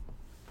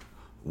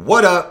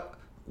What up?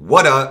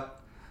 What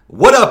up?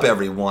 What up,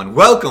 everyone?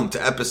 Welcome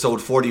to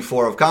episode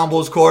 44 of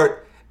Combo's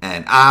Court,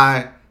 and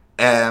I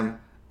am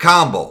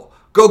Combo.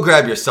 Go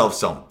grab yourself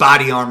some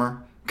body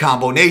armor.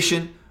 Combo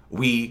Nation,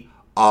 we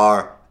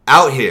are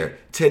out here.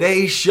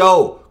 Today's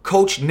show,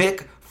 Coach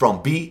Nick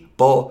from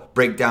B-Ball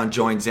Breakdown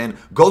joins in.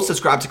 Go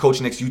subscribe to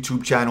Coach Nick's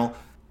YouTube channel,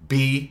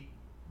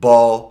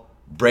 B-Ball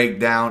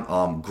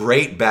Breakdown.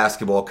 Great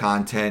basketball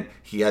content.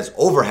 He has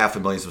over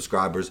 500,000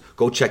 subscribers.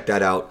 Go check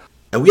that out.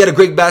 And we had a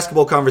great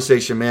basketball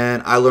conversation,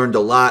 man. I learned a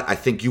lot. I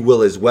think you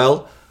will as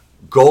well.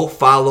 Go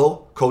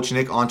follow Coach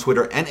Nick on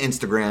Twitter and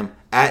Instagram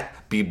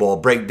at B-Ball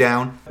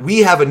Breakdown.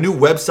 We have a new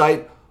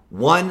website,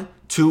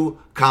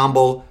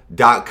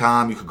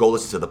 12combo.com. You could go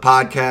listen to the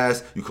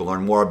podcast. You can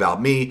learn more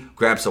about me,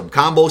 grab some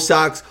combo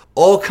socks,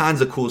 all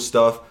kinds of cool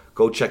stuff.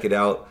 Go check it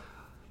out.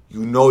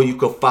 You know you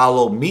can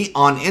follow me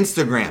on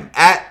Instagram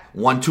at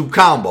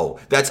 12combo.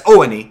 That's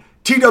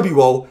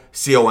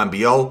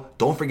ONETWOCOMBO.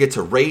 Don't forget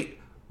to rate,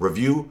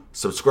 review,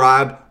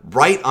 subscribe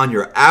right on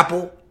your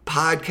Apple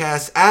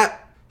Podcast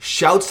app.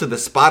 Shouts to the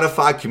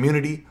Spotify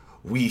community.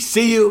 We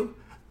see you.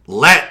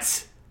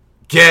 Let's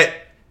get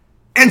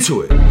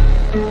into it.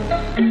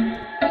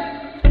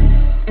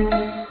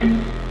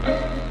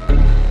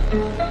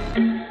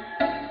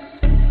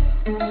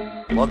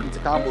 Welcome to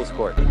Combo's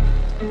Court.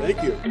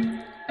 Thank you.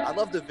 I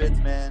love the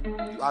vids, man.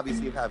 You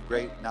obviously have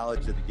great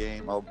knowledge of the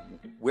game.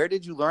 Where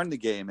did you learn the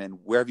game and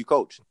where have you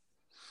coached?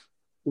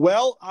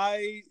 Well,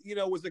 I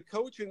was a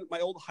coach in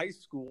my old high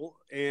school,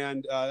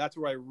 and that's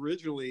where I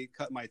originally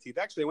cut my teeth.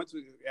 Actually,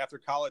 after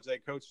college, I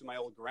coached in my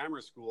old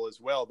grammar school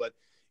as well. But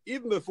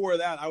even before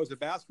that, I was a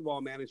basketball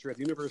manager at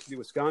the University of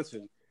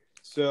Wisconsin.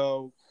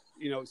 So,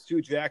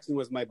 Stu Jackson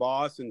was my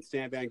boss, and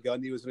Stan Van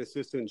Gundy was an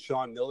assistant, and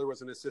Sean Miller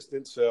was an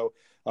assistant. So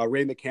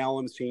Ray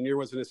McCallum Sr.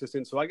 was an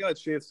assistant. So I got a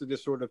chance to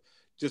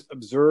just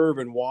observe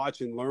and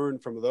watch and learn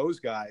from those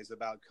guys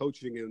about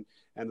coaching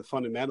and the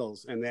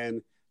fundamentals. And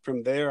then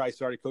from there, I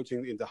started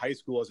coaching into high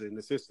school as an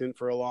assistant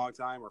for a long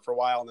time, or for a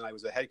while, and then I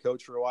was a head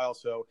coach for a while.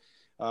 So,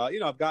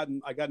 I've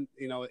gotten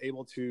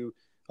able to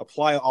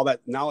apply all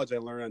that knowledge I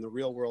learned in the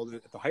real world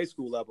at the high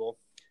school level.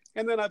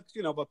 And then I've,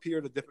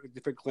 appeared at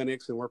different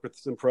clinics and worked with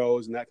some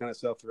pros and that kind of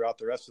stuff throughout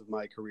the rest of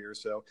my career.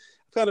 So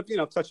I've kind of,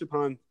 touched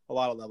upon a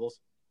lot of levels.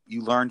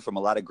 You learned from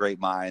a lot of great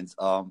minds.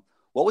 What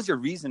was your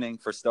reasoning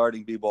for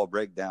starting B-Ball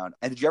Breakdown?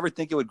 And did you ever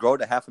think it would grow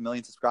to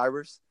 500,000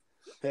 subscribers?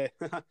 Hey,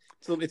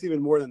 so it's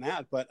even more than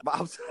that, but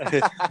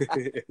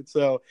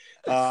so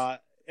at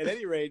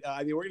any rate,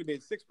 we're going to be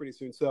at 6 pretty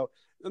soon. So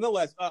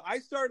nonetheless, I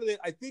started it,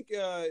 I think,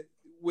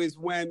 was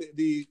when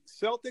the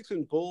Celtics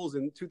and Bulls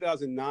in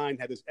 2009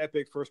 had this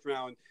epic first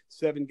round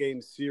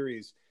 7-game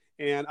series.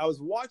 And I was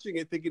watching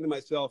it thinking to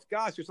myself,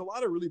 gosh, there's a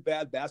lot of really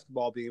bad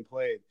basketball being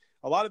played.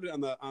 A lot of it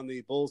on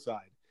the Bulls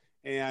side.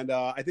 And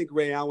I think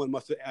Ray Allen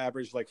must have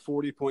averaged like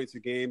 40 points a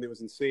game. It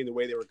was insane. The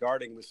way they were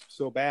guarding was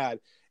so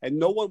bad. And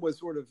no one was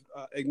sort of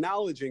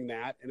acknowledging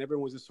that. And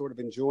everyone was just sort of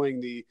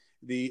enjoying the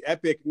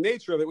epic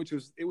nature of it, which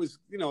was,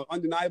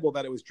 undeniable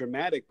that it was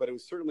dramatic, but it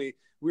was certainly,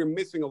 we were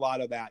missing a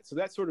lot of that. So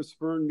that sort of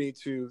spurred me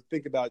to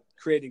think about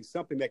creating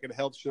something that could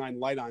help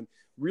shine light on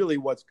really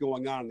what's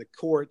going on in the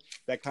court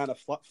that kind of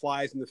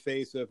flies in the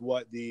face of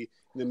what the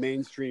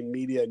mainstream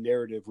media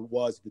narrative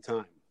was at the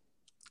time.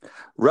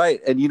 Right.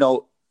 And,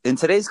 in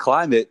today's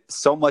climate,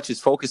 so much is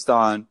focused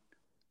on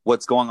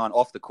what's going on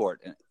off the court.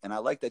 And I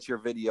like that your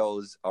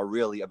videos are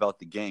really about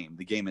the game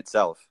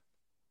itself.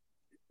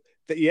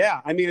 Yeah.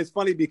 It's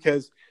funny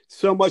because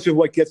so much of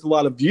what gets a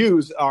lot of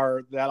views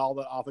are all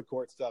the off the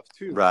court stuff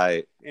too.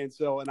 Right. And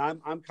so,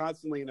 I'm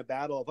constantly in a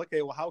battle of,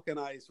 okay, well, how can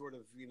I sort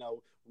of,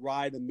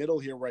 ride the middle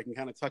here where I can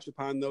kind of touch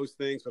upon those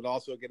things, but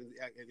also get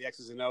the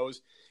X's and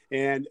O's.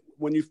 And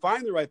when you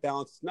find the right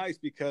balance, it's nice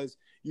because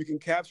you can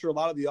capture a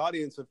lot of the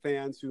audience of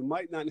fans who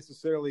might not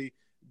necessarily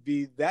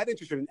be that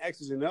interested in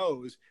X's and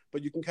O's,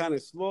 but you can kind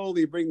of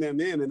slowly bring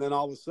them in. And then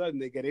all of a sudden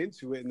they get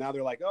into it. And now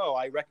they're like, oh,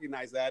 I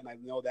recognize that. And I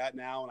know that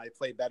now. And I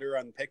play better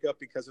on pickup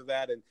because of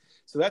that. And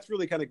so that's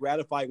really kind of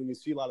gratifying when you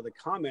see a lot of the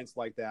comments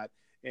like that.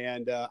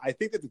 And I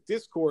think that the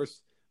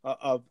discourse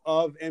of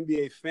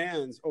NBA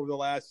fans over the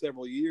last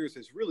several years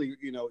has really,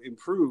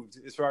 improved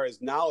as far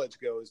as knowledge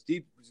goes,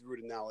 deep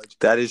rooted knowledge.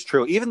 That is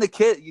true. Even the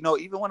kid,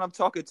 even when I'm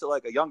talking to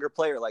like a younger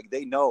player, like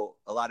they know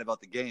a lot about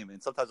the game. And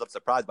sometimes I'm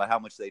surprised by how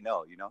much they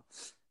know,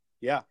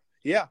 Yeah.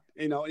 Yeah.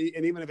 And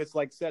even if it's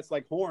like sets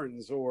like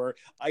horns or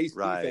ice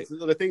defense,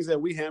 the things that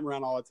we hammer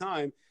on all the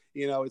time,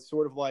 it's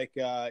sort of like,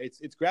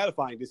 it's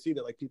gratifying to see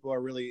that like people are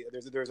really,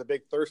 there's a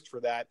big thirst for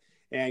that.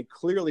 And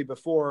clearly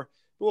before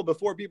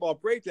B-Ball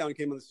Breakdown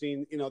came on the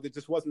scene, there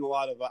just wasn't a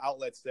lot of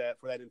outlets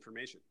for that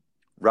information.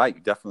 Right.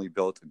 You definitely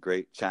built a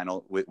great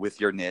channel with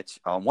your niche.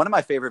 One of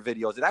my favorite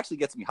videos, it actually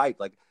gets me hyped.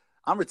 Like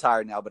I'm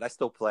retired now, but I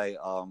still play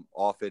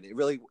often.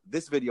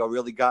 This video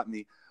really got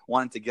me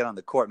wanting to get on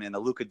the court, man. The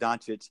Luka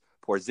Doncic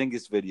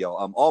Porzingis video.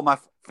 All my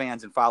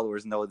fans and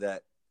followers know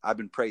that I've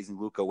been praising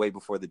Luka way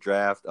before the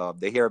draft.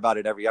 They hear about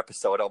it every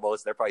episode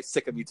almost. They're probably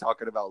sick of me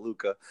talking about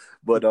Luka.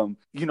 But,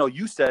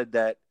 you said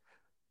that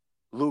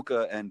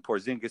Luka and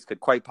Porzingis could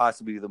quite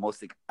possibly be the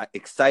most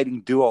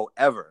exciting duo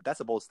ever. That's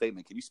a bold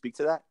statement. Can you speak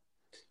to that?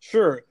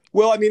 Sure.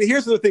 Well, I mean,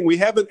 here's the thing: we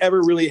haven't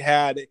ever really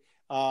had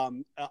a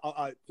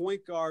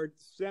point guard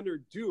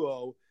center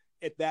duo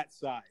at that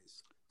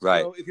size.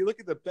 Right. So if you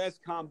look at the best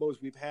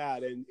combos we've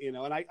had, and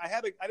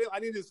I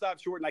need to stop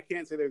short, and I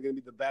can't say they're going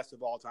to be the best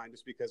of all time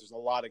just because there's a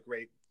lot of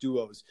great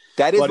duos.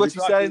 That is what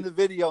you said in the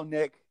video,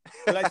 Nick.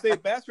 Did I say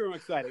best or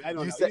exciting? I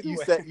don't know.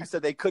 You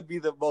said they could be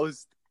the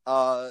most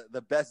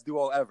the best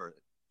duo ever.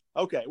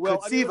 Okay, well,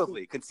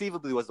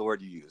 conceivably was the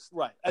word you used.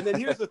 Right, and then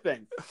here's the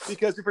thing,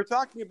 because if we're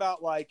talking about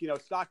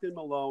Stockton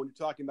Malone,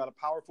 you're talking about a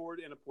power forward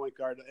and a point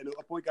guard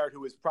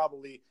who is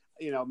probably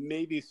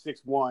maybe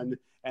 6'1",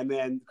 and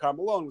then Karl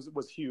Malone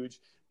was huge,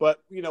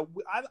 but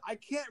I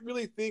can't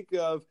really think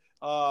of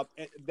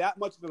that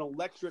much of an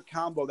electric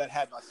combo that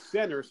had a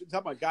center. So you're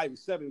talking about a guy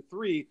who's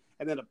 7'3",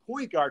 and then a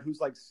point guard who's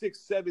like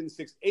 6'7",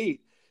 6'8".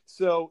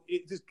 So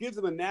it just gives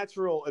them a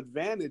natural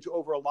advantage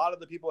over a lot of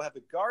the people who have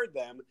to guard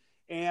them.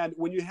 And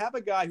when you have a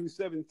guy who's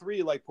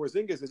 7'3" like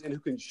Porzingis is and who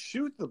can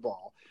shoot the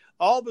ball,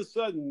 all of a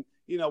sudden,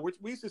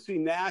 we used to see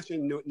Nash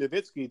and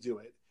Nowitzki do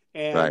it.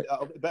 And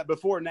right.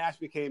 Before Nash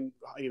became,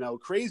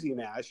 crazy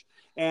Nash.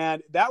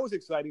 And that was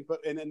exciting.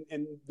 But and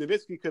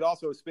Nowitzki could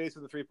also space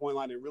at the 3-point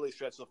line and really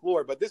stretch the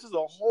floor. But this is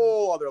a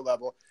whole other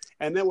level.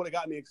 And then what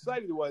got me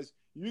excited was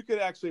you could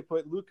actually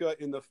put Luka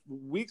in the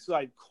weak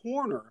side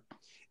corner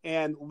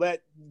and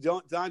let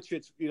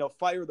Doncic,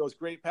 fire those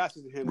great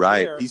passes to him.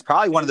 Right. There. He's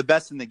probably one of the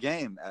best in the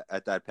game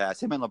at that pass.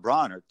 Him and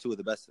LeBron are two of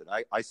the best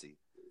that I see.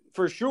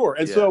 For sure.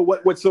 And so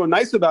what's so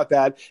nice about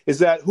that is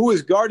that who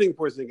is guarding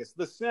Porzingis?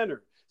 The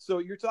center. So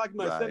you're talking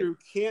about a center who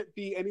can't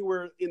be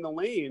anywhere in the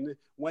lane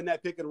when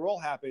that pick and roll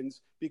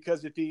happens,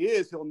 because if he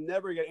is, he'll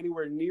never get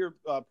anywhere near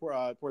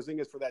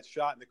Porzingis for that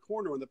shot in the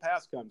corner when the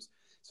pass comes.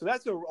 So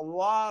that's a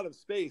lot of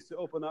space to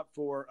open up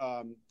for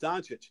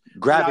Doncic.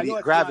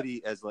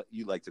 Gravity, as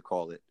you like to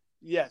call it.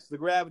 Yes, the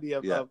gravity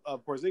of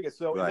Porzingis.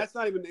 So and that's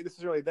not even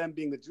necessarily them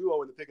being the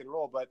duo in the pick and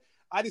roll, but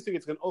I just think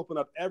it's going to open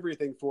up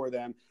everything for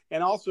them.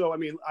 And also, I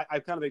mean, I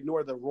kind of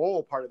ignored the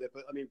roll part of it,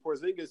 but I mean,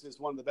 Porzingis is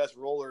one of the best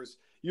rollers.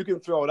 You can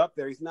throw it up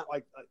there. He's not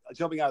like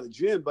jumping out of the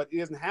gym, but he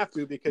doesn't have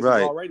to because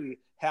he's already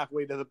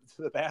halfway to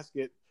the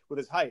basket with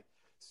his height.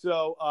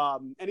 So,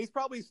 and he's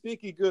probably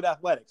sneaky good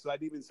athletic. So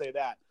I'd even say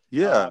that.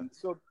 Yeah.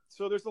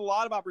 So there's a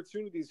lot of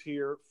opportunities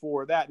here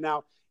for that.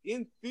 Now,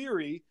 in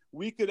theory,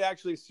 we could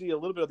actually see a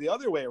little bit of the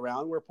other way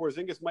around, where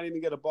Porzingis might even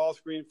get a ball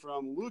screen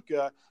from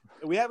Luka.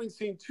 We haven't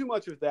seen too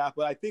much of that,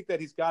 but I think that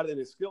he's got it in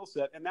his skill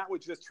set, and that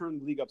would just turn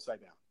the league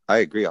upside down. I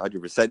agree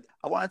 100%.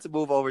 I wanted to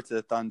move over to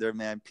the Thunder,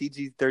 man.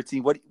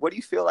 PG-13, what do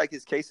you feel like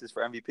his case is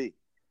for MVP?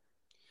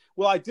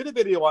 Well, I did a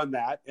video on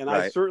that, and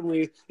I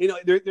certainly,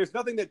 there's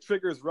nothing that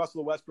triggers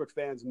Russell Westbrook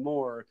fans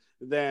more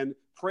than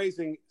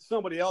praising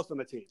somebody else on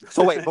the team.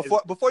 So wait,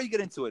 before you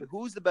get into it,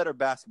 who's the better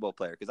basketball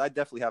player? Because I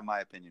definitely have my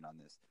opinion on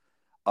this.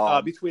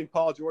 Between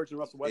Paul George and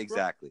Russell Westbrook?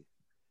 Exactly.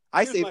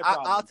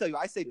 I'll tell you,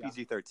 I say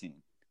PG-13.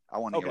 I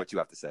want to hear what you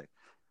have to say.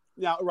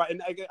 Now, right,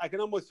 and I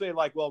can almost say,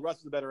 like, well, Russ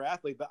is a better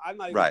athlete, but I'm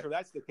not even sure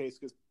that's the case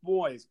because,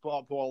 boy, is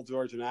Paul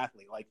George an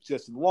athlete. Like,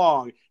 just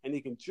long, and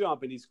he can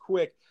jump, and he's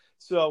quick.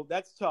 So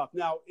that's tough.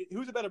 Now,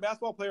 who's a better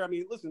basketball player? I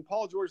mean, listen,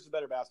 Paul George is a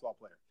better basketball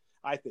player,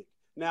 I think.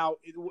 Now,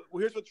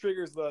 here's what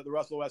triggers the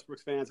Russell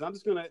Westbrook fans. And I'm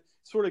just going to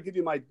sort of give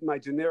you my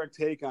generic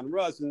take on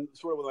Russ, and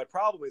sort of what my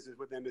problem is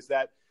with him is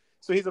that,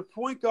 so he's a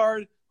point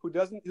guard who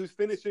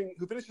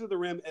finishes at the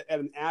rim at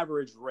an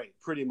average rate,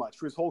 pretty much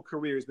for his whole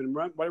career. He's been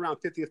right around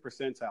 50th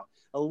percentile,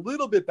 a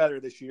little bit better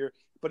this year,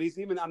 but he's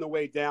even on the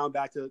way down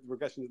back to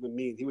regression to the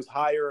mean. He was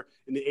higher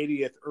in the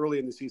 80th early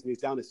in the season.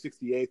 He's down to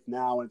 68th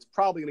now, and it's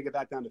probably going to get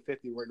back down to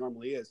 50 where it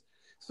normally is.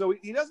 So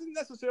he doesn't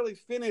necessarily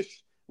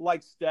finish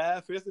like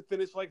Steph. He doesn't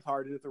finish like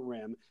Harden at the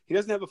rim. He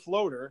doesn't have a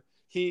floater.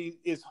 He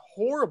is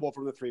horrible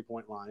from the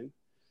three-point line.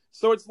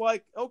 So it's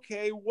like,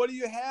 okay, what do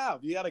you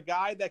have? You got a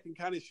guy that can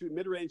kind of shoot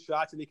mid-range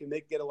shots, and he can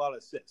get a lot of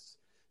assists.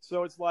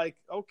 So it's like,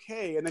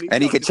 okay, and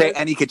then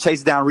he could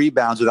chase down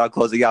rebounds without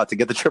closing out to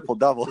get the triple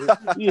double.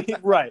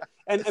 Right,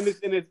 and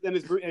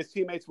his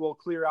teammates will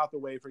clear out the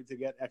way for him to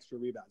get extra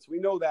rebounds. We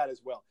know that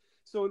as well.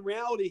 So in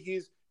reality,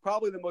 he's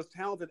probably the most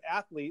talented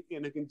athlete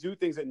and who can do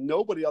things that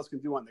nobody else can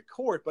do on the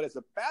court. But as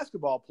a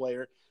basketball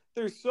player,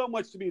 there's so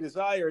much to be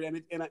desired,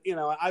 and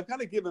I've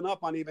kind of given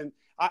up on even.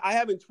 I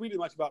haven't tweeted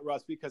much about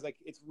Russ because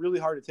it's really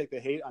hard to take the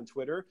hate on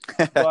Twitter.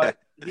 But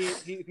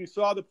if you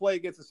saw the play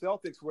against the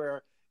Celtics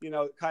where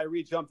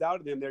Kyrie jumped out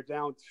at him, they're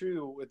down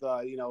 2 with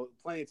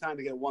plenty of time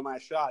to get one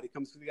last shot. He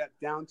comes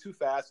down too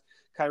fast.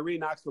 Kyrie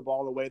knocks the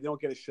ball away. They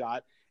don't get a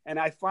shot, and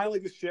I finally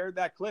just shared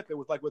that clip. It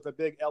was like with a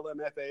big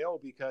LMFAO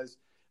because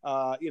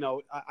I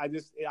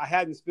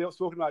hadn't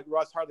spoken about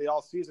Russ hardly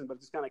all season, but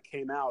it just kind of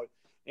came out.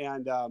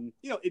 And,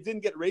 it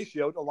didn't get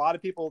ratioed. A lot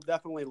of people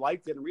definitely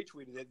liked it and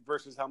retweeted it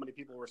versus how many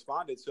people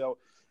responded. So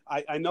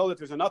I know that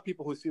there's enough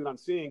people who see what I'm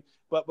seeing.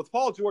 But with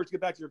Paul George, to get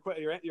back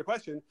to your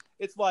question,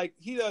 it's like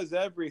he does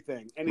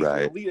everything. And he's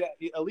an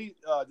elite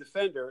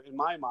defender in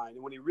my mind.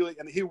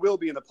 And he will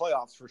be in the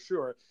playoffs for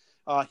sure.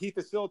 He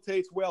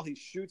facilitates well. He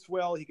shoots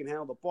well. He can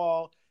handle the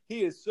ball.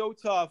 he is so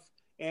tough.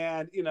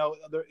 And,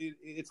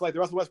 it's like the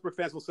Russell Westbrook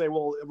fans will say,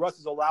 well, Russ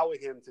is allowing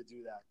him to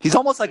do that. He's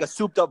almost like a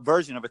souped-up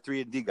version of a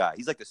 3-and-D guy.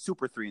 He's like the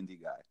super 3-and-D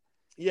guy.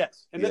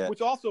 Yes. And which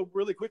also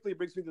really quickly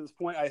brings me to this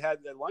point I had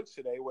at lunch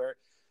today where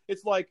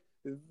it's like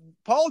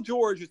Paul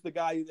George is the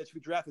guy that should be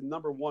drafted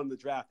number 1 in the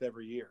draft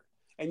every year.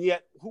 And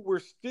yet we're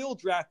still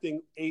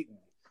drafting Ayton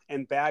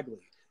and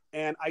Bagley.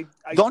 And I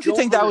don't you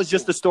think that was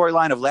just the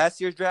storyline of last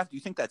year's draft? Do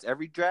you think that's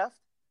every draft?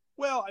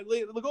 Well,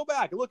 go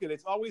back and look at it.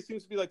 It always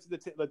seems to be like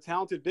the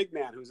talented big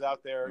man who's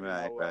out there.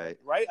 Right.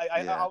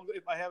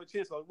 If I have a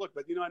chance, I'll look.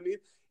 But you know what I mean?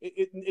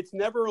 It's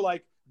never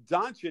like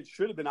Doncic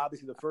should have been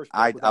obviously the first.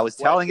 I was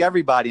telling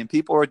everybody, and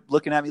people were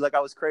looking at me like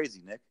I was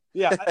crazy, Nick.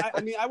 Yeah,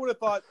 I mean, I would have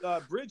thought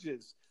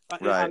Bridges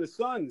on the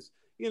Suns.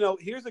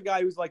 Here's a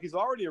guy who's like he's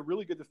already a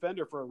really good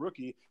defender for a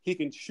rookie. He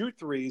can shoot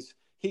threes.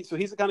 So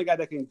he's the kind of guy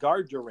that can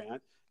guard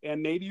Durant.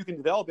 And maybe you can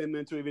develop him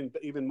into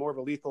even more of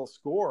a lethal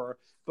scorer.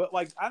 But,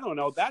 like, I don't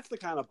know. That's the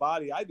kind of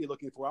body I'd be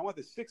looking for. I want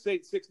the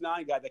 6'8",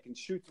 6'9" guy that can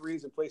shoot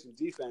threes and play some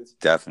defense.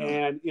 Definitely.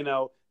 And,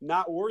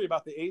 not worry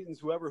about the Aidens,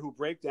 who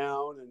break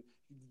down and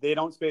they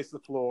don't space the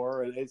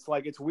floor. And it's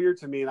like it's weird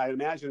to me. And I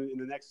imagine in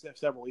the next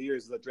several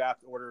years, the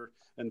draft order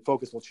and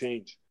focus will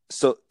change.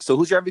 So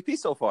who's your MVP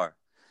so far?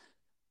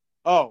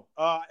 Oh,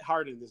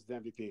 Harden is the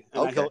MVP.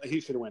 And okay.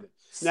 He should win it.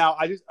 Now,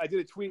 I did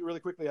a tweet really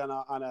quickly on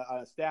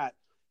a stat.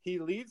 He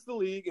leads the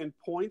league in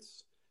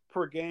points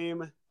per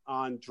game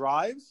on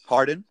drives.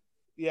 Harden?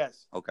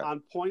 Yes. Okay. On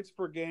points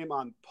per game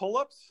on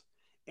pull-ups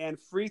and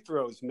free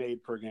throws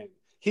made per game.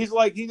 He's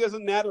like, he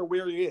doesn't matter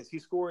where he is. He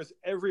scores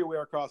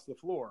everywhere across the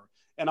floor.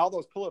 And all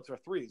those pull-ups are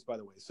threes, by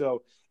the way.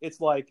 So it's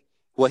like.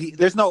 Well,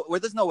 there's no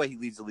way he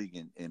leads the league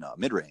in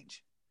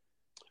mid-range.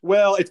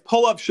 Well, it's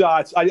pull-up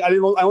shots. I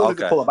wanted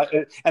to pull up,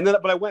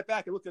 but I went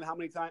back and looked at how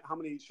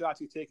many shots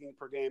he's taking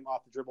per game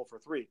off the dribble for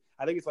three.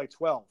 I think it's like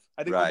 12.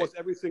 I think almost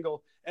every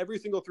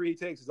single three he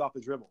takes is off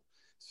the dribble.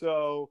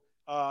 So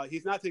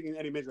he's not taking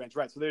any mid-range,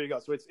 right? So there you go.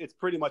 So it's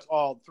pretty much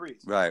all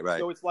threes. Right.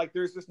 So it's like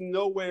there's just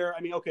nowhere. I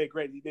mean, okay,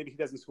 great. Maybe he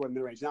doesn't score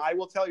mid-range. Now I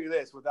will tell you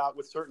this with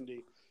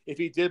certainty: if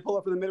he did pull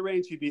up for the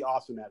mid-range, he'd be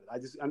awesome at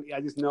it.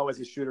 I just know as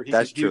a shooter,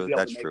 That's true.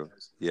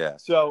 Yeah.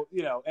 So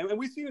and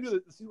we've seen him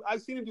do.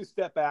 I've seen him do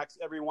step backs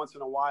every once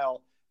in a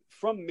while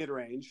from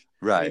mid-range.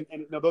 Right.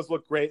 And those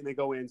look great and they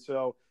go in.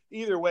 So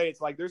either way, it's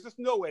like there's just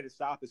no way to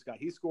stop this guy.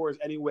 He scores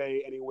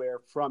anywhere,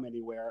 from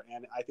anywhere,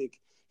 and I think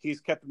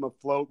he's kept him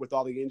afloat with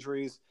all the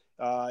injuries.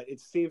 It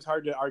seems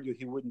hard to argue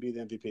he wouldn't be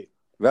the MVP.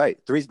 Right.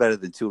 3's better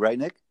than 2, right,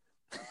 Nick?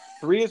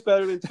 3 is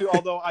better than 2,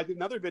 although I did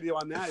another video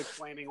on that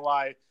explaining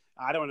why,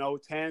 I don't know,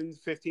 10,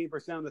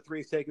 15% of the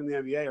threes taken in the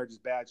NBA are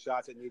just bad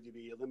shots that need to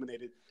be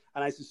eliminated.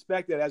 And I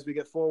suspect that as we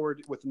get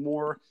forward with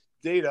more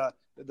data,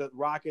 the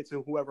Rockets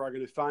and whoever are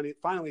going to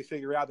finally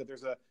figure out that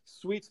there's a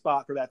sweet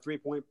spot for that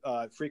three-point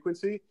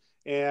frequency.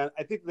 And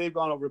I think they've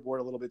gone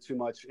overboard a little bit too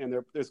much. And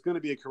there's going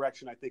to be a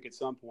correction, I think, at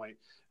some point,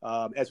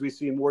 as we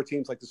see more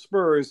teams like the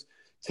Spurs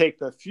take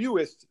the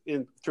fewest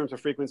in terms of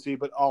frequency,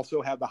 but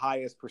also have the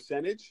highest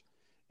percentage.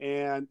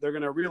 And they're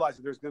going to realize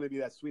that there's going to be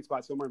that sweet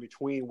spot somewhere in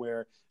between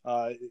where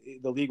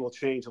the league will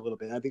change a little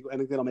bit. And I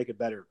think that'll make it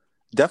better.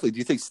 Definitely. Do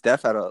you think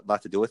Steph had a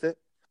lot to do with it?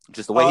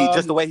 Just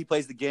the way he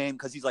plays the game,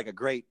 because he's like a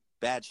great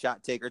bad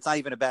shot taker. It's not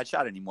even a bad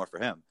shot anymore for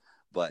him.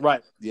 But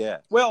right. Yeah.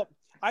 Well,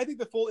 I think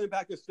the full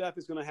impact of Steph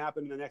is going to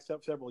happen in the next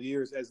several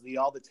years as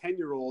all the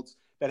 10-year-olds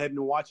that had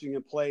been watching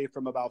him play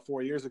from about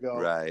 4 years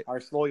ago are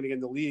slowly getting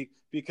in the league.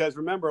 Because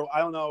remember, I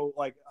don't know,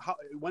 like,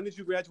 when did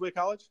you graduate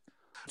college?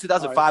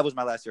 2005 was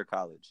my last year of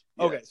college.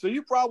 Yeah. Okay, so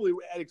you probably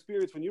had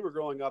experience when you were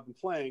growing up and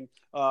playing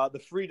the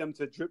freedom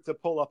to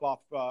pull up off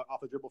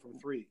the dribble from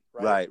 3,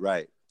 right?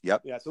 Right.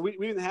 Yep. Yeah, so we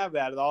didn't have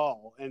that at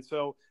all. And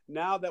so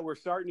now that we're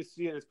starting to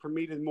see it, it's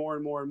permeated more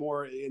and more and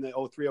more in the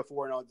 03,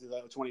 04, and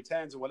the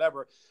 2010s and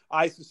whatever,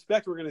 I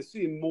suspect we're going to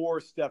see more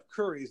Steph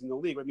Currys in the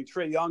league. I mean,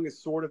 Trae Young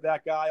is sort of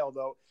that guy,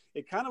 although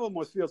it kind of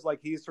almost feels like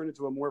he's turned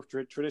into a more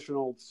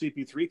traditional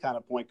CP3 kind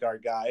of point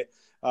guard guy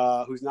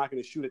who's not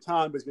going to shoot a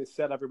ton, but he's going to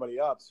set everybody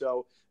up.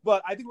 So,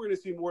 but I think we're going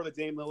to see more of the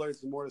Dame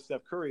Lillards and more of the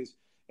Steph Currys.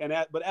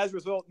 But as a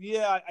result,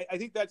 I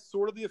think that's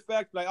sort of the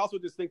effect. But I also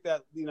just think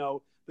that,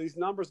 these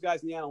numbers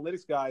guys and the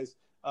analytics guys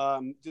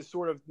just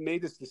sort of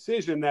made this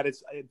decision that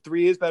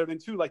 3 is better than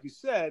 2, like you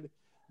said,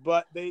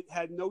 but they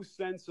had no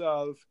sense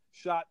of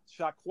shot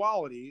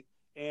quality.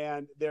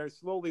 And they're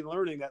slowly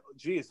learning that,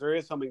 geez, there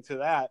is something to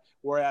that.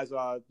 Whereas,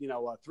 a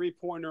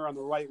three-pointer on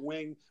the right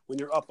wing when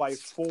you're up by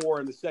 4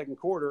 in the second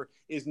quarter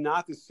is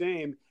not the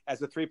same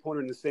as a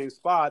three-pointer in the same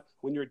spot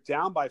when you're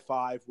down by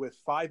 5 with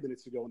 5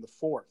 minutes to go in the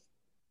fourth.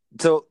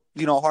 So,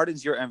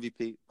 Harden's your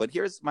MVP. But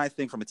here's my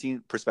thing from a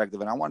team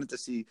perspective, and I wanted to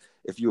see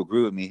if you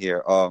agree with me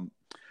here.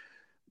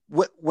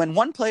 When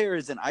one player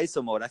is in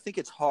ISO mode, I think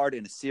it's hard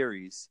in a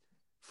series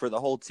for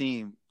the whole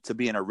team to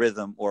be in a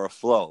rhythm or a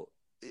flow.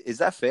 Is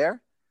that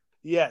fair?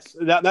 Yes,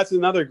 that's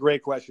another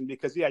great question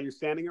because you're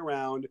standing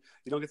around,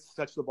 you don't get to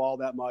touch the ball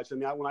that much. I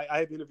mean, when I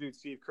have interviewed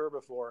Steve Kerr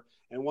before,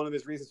 and one of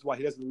his reasons why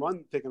he doesn't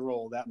run pick and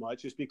roll that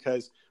much is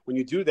because when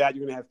you do that,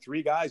 you're going to have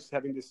three guys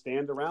having to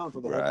stand around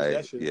for the whole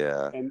possession,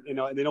 and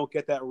and they don't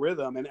get that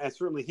rhythm. And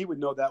certainly he would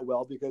know that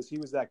well because he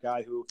was that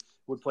guy who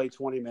would play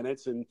 20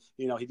 minutes, and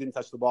he didn't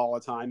touch the ball all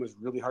the time. It was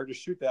really hard to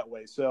shoot that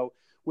way. So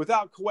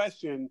without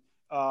question.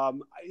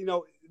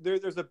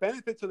 There's a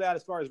benefit to that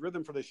as far as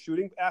rhythm for the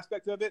shooting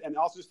aspect of it, and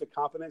also just the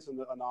confidence and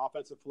the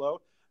offensive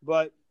flow.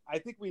 But I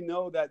think we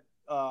know that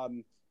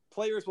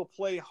players will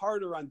play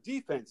harder on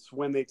defense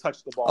when they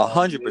touch the ball.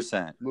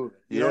 100%. Move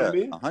it. You know what I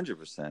mean?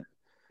 100%.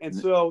 And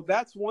so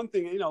that's one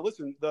thing.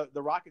 Listen, the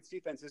Rockets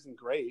defense isn't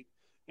great,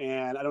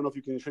 and I don't know if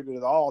you can attribute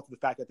it all to the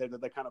fact that they're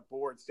kind of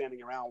bored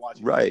standing around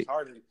watching James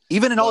Harden.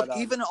 Even an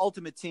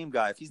ultimate team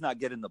guy, if he's not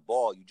getting the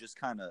ball, you just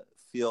kind of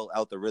feel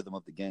out the rhythm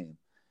of the game.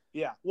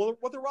 Yeah. Well,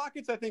 what the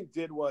Rockets, I think,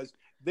 did was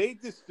they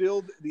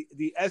distilled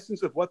the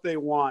essence of what they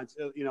want,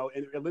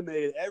 and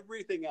eliminated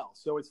everything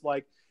else. So it's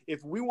like,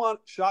 if we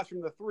want shots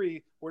from the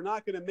three, we're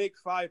not going to make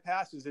 5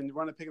 passes and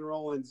run a pick and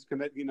roll and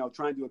commit,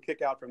 try and do a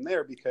kick out from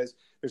there because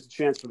there's a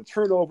chance for the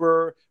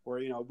turnover or,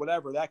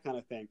 whatever, that kind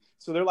of thing.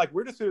 So they're like,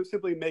 we're just going to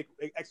simply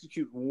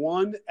execute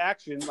one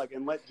action,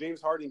 and let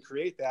James Harden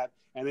create that.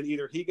 And then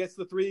either he gets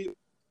the three or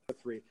the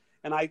three.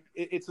 And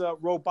it's a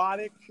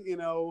robotic,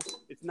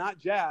 it's not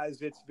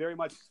jazz. It's very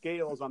much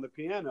scales on the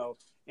piano.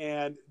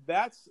 And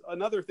that's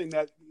another thing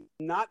that's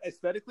not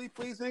aesthetically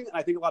pleasing. And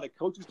I think a lot of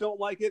coaches don't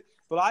like it.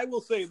 But I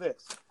will say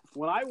this.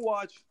 When I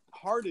watch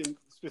Harden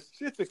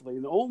specifically,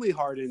 and only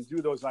Harden,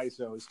 do those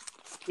ISOs,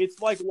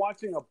 it's like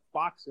watching a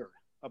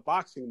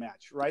boxing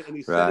match, right? And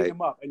he's setting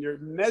him up, and you're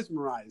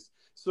mesmerized.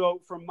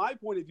 So from my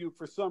point of view,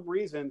 for some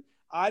reason,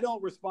 I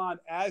don't respond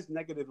as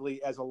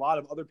negatively as a lot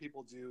of other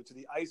people do to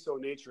the ISO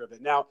nature of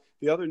it. Now,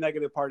 the other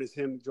negative part is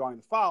him drawing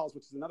the fouls,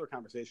 which is another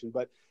conversation.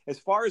 But as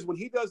far as when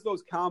he does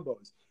those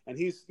combos and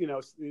he's,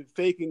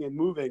 faking and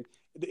moving,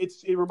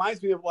 it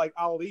reminds me of like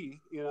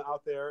Ali,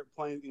 out there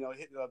playing,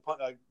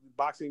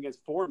 boxing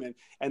against Foreman.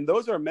 And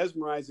those are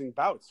mesmerizing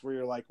bouts where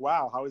you're like,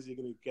 wow, how is he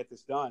going to get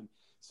this done?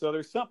 So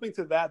there's something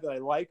to that I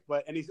like,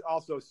 and he's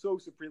also so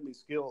supremely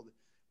skilled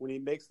when he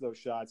makes those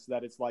shots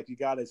that it's like you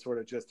got to sort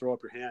of just throw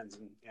up your hands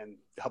and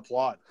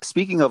applaud.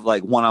 Speaking of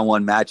like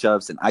one-on-one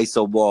matchups and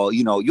ISO ball,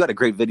 you had a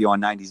great video on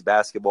 90s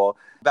basketball.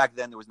 Back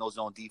then, there was no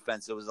zone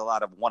defense. There was a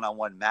lot of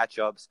one-on-one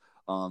matchups.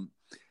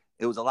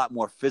 It was a lot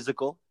more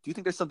physical. Do you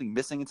think there's something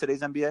missing in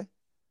today's NBA?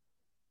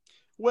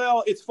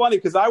 Well, it's funny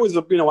because I was,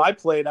 I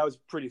played. I was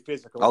pretty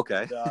physical.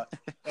 Okay.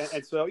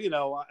 And so, you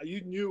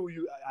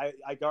knew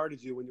I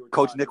guarded you when you were.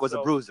 Coach Nick was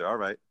a bruiser. All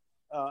right.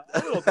 A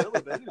little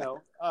bit,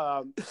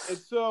 and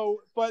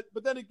so, but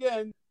then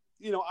again,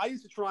 I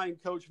used to try and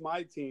coach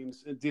my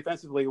teams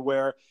defensively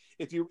where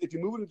if you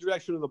move in the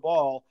direction of the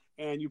ball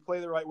and you play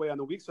the right way on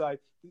the weak side,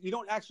 you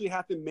don't actually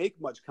have to make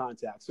much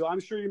contact. So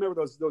I'm sure you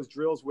remember those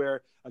drills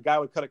where a guy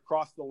would cut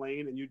across the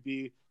lane and you'd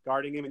be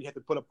guarding him and you had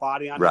to put a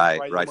body on him.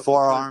 Right.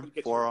 Forearm.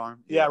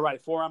 Yeah, right.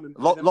 Forearm. And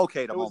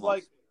locate him almost.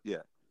 Like,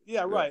 yeah.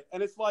 Yeah, right.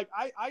 And it's like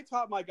I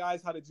taught my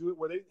guys how to do it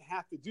where they didn't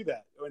have to do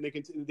that, and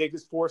they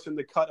just force them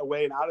to cut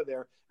away and out of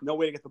there, no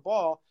way to get the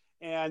ball,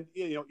 and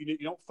you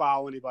don't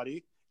foul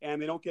anybody, and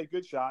they don't get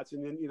good shots,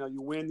 and then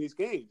you win these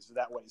games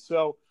that way.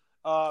 So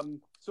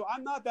so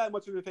I'm not that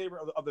much in favor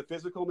of the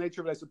physical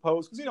nature of it, I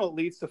suppose, because it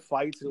leads to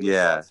fights and all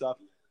that stuff.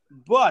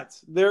 But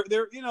there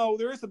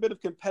is a bit of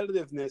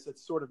competitiveness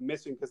that's sort of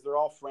missing because they're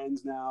all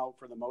friends now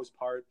for the most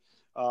part.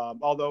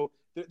 Although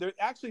there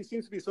actually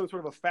seems to be some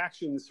sort of a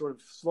faction sort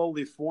of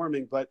slowly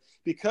forming, but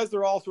because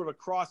they're all sort of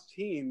across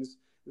teams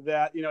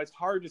that, it's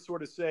hard to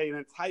sort of say an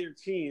entire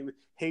team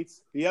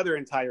hates the other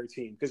entire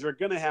team because you're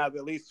going to have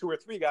at least 2 or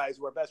 3 guys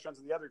who are best friends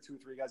with the other 2 or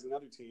 3 guys in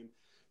another team.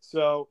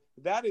 So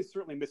that is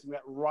certainly missing,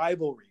 that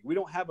rivalry. We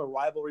don't have a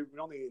rivalry. We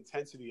don't have the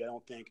intensity, I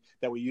don't think,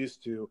 that we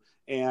used to.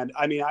 And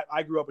I mean,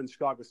 I grew up in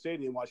Chicago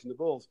Stadium watching the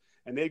Bulls,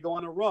 and they go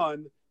on a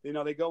run.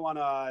 They go on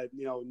a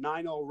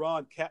 9-0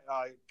 run,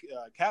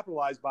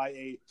 capitalized by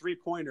a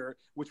 3-pointer,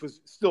 which was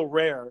still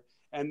rare.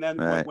 And then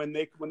when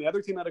the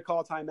other team had to call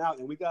a timeout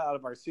and we got out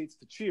of our seats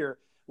to cheer,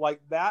 like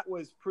that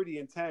was pretty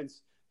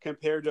intense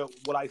compared to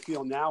what I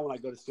feel now when I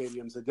go to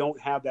stadiums that don't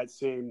have that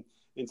same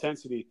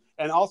intensity.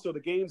 And also the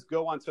games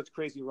go on such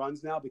crazy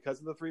runs now because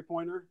of the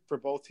 3-pointer for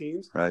both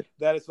teams, right,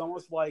 that it's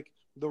almost like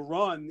the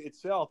run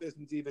itself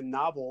isn't even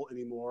novel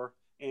anymore,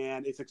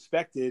 and it's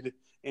expected,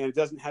 and it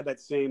doesn't have that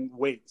same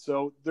weight.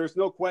 So there's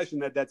no question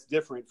that that's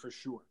different for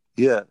sure.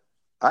 Yeah,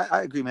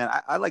 I agree, man.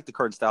 I like the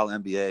current style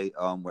NBA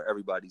where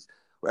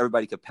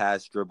everybody could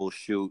pass, dribble,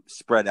 shoot,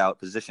 spread out,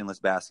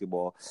 positionless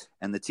basketball.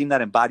 And the team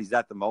that embodies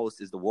that the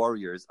most is the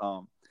Warriors.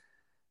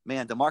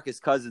 Man,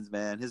 DeMarcus Cousins,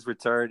 man, his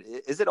return.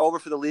 Is it over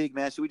for the league,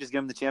 man? Should we just give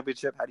him the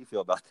championship? How do you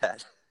feel about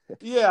that?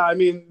 Yeah, I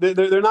mean,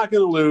 they're not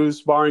going to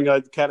lose, barring a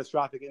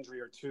catastrophic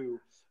injury or two.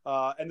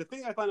 And the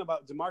thing I find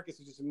about DeMarcus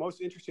is just most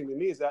interesting to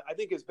me is that I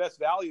think his best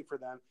value for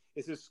them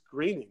is his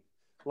screening.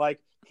 Like,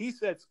 he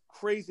sets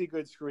crazy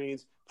good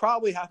screens.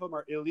 Probably half of them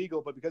are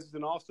illegal, but because he's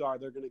an all-star,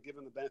 they're going to give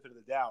him the benefit of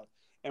the doubt.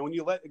 And when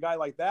you let a guy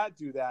like that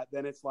do that,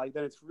 then it's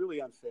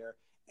really unfair.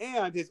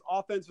 And his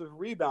offensive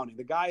rebounding,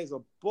 the guy is a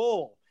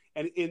bull.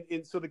 And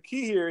so the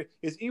key here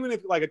is, even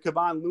if like a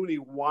Kevon Looney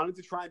wanted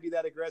to try and be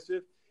that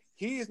aggressive,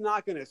 he's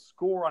not going to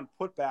score on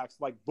putbacks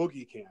like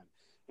Boogie can.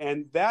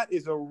 And that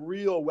is a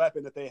real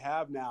weapon that they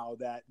have now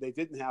that they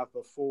didn't have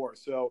before.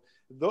 So,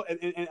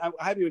 and I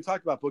haven't even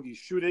talked about Boogie's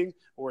shooting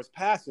or his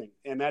passing,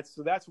 and that's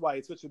why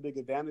it's such a big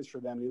advantage for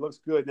them. And he looks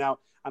good. Now,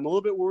 I'm a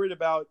little bit worried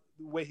about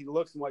the way he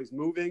looks and why he's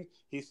moving.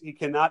 He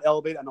cannot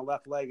elevate on the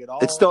left leg at all.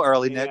 It's still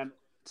early, Nick.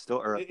 It's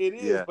still early. It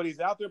is, but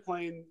he's out there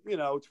playing,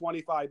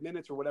 25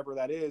 minutes or whatever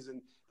that is,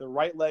 and the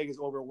right leg is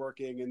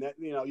overworking, and that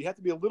you have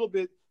to be a little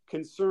bit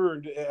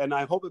concerned, and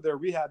I hope that they're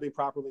rehabbing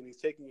properly and he's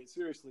taking it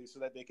seriously so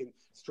that they can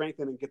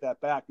strengthen and get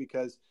that back,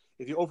 because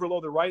if you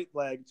overload the right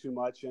leg too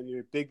much and you're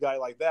a big guy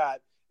like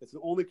that, it's the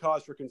only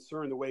cause for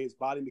concern the way his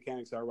body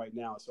mechanics are right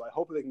now. So I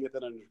hope they can get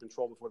that under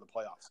control before the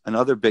playoffs.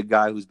 Another big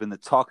guy who's been the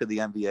talk of the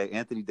NBA,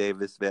 Anthony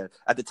Davis, man.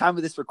 At the time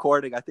of this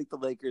recording, I think the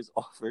Lakers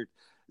offered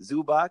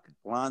Zubac,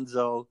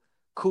 Lonzo,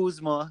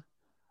 Kuzma,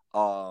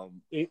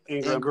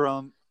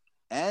 Ingram,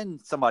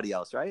 and somebody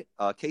else, right?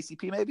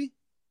 KCP maybe?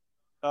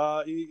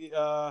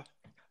 Yeah.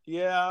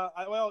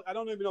 I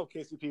don't even know if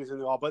KCP is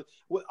in it all, but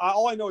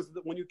all I know is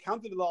that when you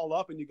counted it all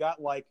up and you got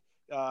like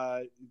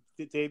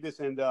Davis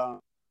and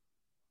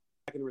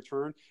in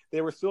return,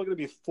 they were still going to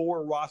be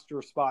 4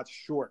 roster spots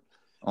short.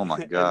 Oh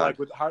my God!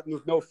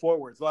 with no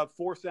forwards, they'll have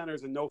 4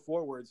 centers and no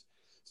forwards.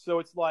 So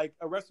it's like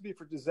a recipe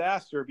for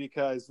disaster,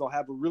 because they'll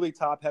have a really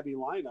top-heavy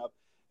lineup.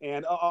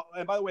 And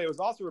by the way, it was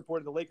also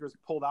reported the Lakers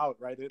pulled out,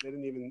 right? They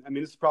didn't even – I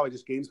mean, this is probably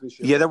just gamesmanship.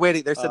 Yeah, they're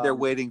waiting. They said they're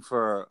waiting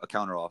for a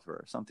counteroffer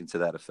or something to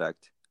that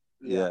effect.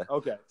 Yeah.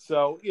 Okay.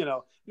 So,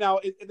 now,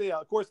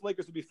 of course,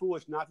 Lakers would be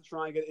foolish not to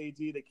try and get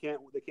AD.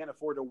 They can't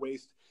afford to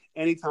waste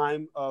any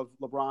time of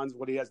LeBron's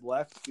what he has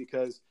left,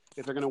 because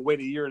if they're going to wait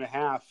a year and a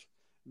half,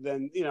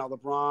 then,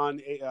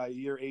 LeBron,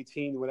 year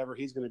 18, whatever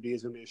he's going to be,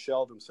 is going to be a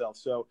shell of himself.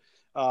 So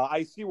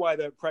I see why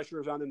the pressure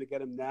is on them to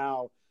get him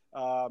now.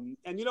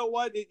 And you know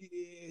what?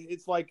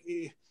 It's like,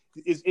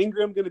 is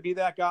Ingram going to be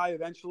that guy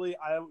eventually?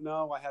 I don't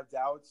know. I have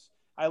doubts.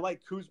 I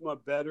like Kuzma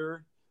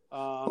better.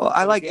 Well,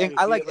 I like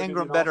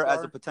Ingram better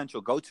as a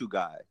potential go-to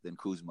guy than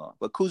Kuzma.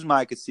 But Kuzma,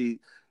 I could see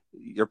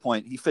your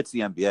point. He fits the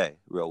NBA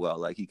real well.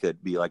 Like, he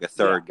could be like a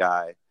third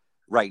guy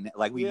right now.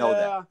 Like, we know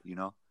that,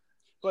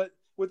 But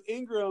with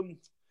Ingram,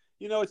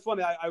 it's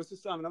funny. I was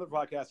just on another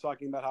podcast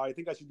talking about how I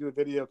think I should do a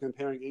video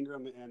comparing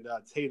Ingram and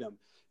Tatum,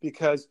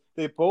 because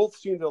they both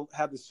seem to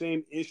have the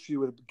same issue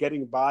with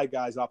getting by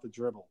guys off the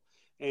dribble.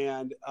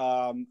 And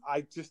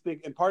I just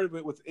think, and part of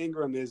it with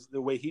Ingram is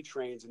the way he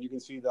trains, and you can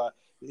see the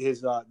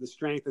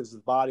strength of his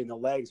body and the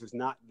legs is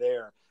not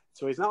there.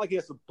 So he's not like he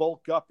has to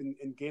bulk up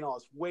and gain all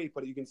his weight,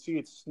 but you can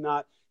see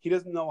he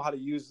doesn't know how to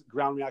use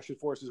ground reaction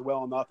forces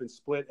well enough and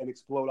split and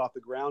explode off the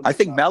ground. I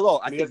think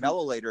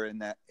Melo later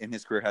in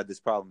his career had this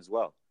problem as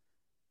well.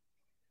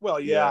 Well,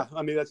 yeah.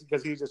 I mean, that's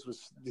because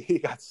he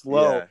got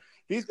slow. Yeah.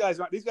 These guys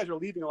are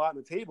leaving a lot on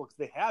the table because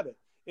they have it.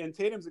 And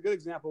Tatum's a good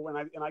example. When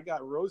I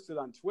got roasted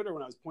on Twitter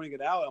when I was pointing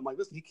it out, I'm like,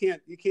 listen, he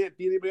can't beat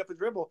anybody off the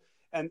dribble.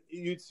 And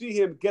you'd see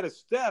him get a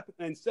step,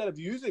 and instead of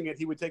using it,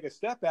 he would take a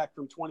step back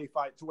from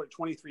 25 to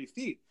 23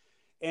 feet.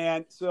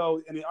 And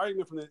so, and the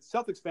argument from the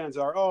Celtics fans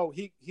are,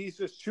 he's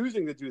just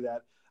choosing to do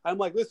that. I'm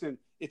like, listen,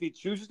 if he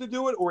chooses to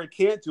do it or he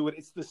can't do it,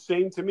 it's the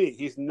same to me.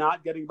 He's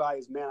not getting by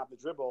his man off the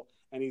dribble,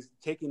 and he's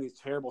taking these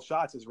terrible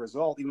shots as a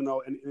result, even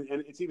though, and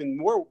it's even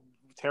more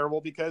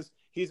terrible because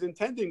he's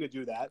intending to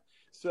do that.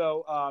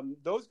 So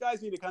those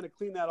guys need to kind of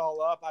clean that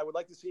all up. I would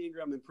like to see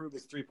Ingram improve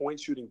his three-point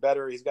shooting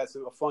better. He's got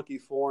a funky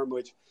form,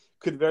 which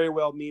could very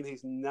well mean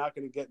he's not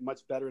going to get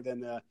much better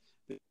than the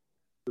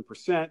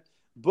percent.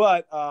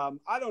 But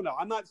I don't know.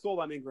 I'm not sold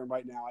on Ingram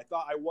right now. I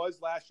thought I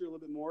was last year a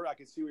little bit more. I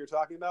could see what you're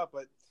talking about,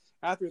 but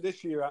after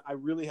this year, I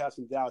really have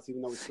some doubts,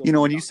 even though we're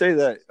still when you say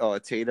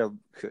that Tatum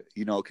could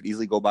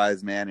easily go by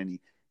his man and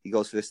he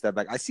goes for this step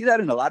back, I see that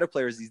in a lot of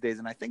players these days,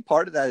 and I think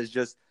part of that is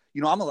just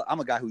I'm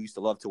a guy who used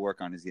to love to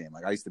work on his game.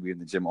 Like, I used to be in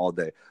the gym all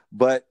day,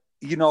 but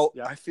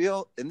I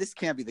feel, and this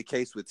can't be the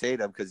case with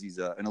Tatum because he's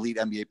an elite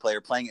NBA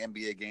player playing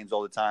NBA games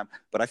all the time.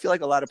 But I feel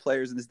like a lot of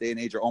players in this day and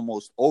age are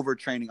almost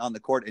overtraining on the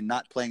court and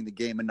not playing the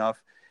game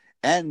enough,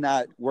 and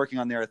not working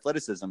on their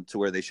athleticism to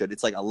where they should.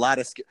 It's like a lot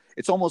of skill.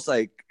 It's almost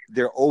like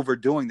they're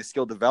overdoing the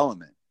skill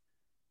development.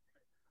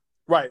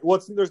 Right.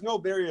 Well, there's no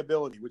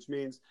variability, which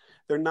means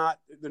they're not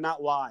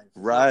live.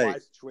 Right.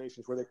 Live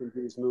situations where they can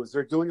do these moves.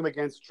 They're doing them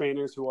against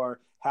trainers who are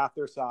half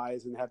their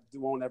size and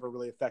won't ever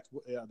really affect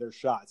their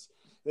shots.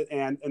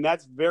 And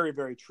that's very,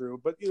 very true.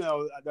 But,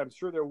 I'm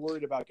sure they're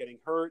worried about getting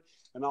hurt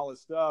and all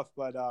this stuff.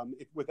 But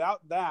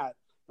without that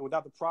and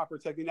without the proper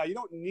technique, now you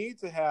don't need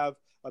to have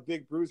a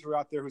big bruiser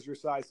out there who's your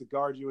size to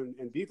guard you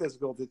and be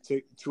physical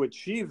to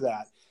achieve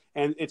that.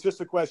 And it's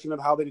just a question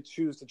of how they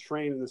choose to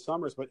train in the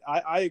summers. But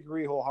I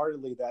agree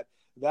wholeheartedly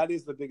that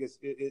is the biggest,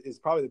 is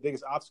probably the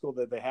biggest obstacle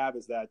that they have,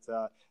 is that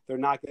they're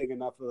not getting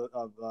enough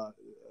of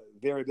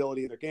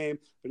variability in their game.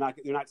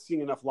 They're not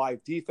seeing enough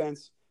live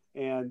defense.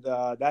 and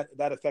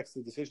that affects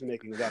the decision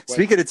making of that player.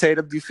 Speaking of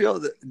Tatum, do you feel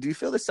the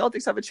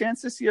Celtics have a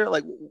chance this year?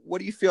 Like, what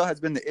do you feel has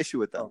been the issue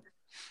with them?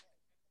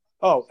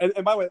 Oh, and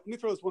by the way, let me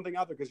throw this one thing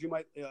out there because you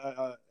might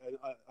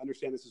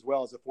understand this as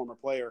well as a former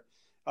player.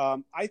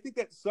 I think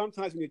that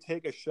sometimes when you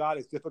take a shot,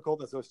 as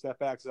difficult as those step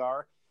backs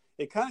are,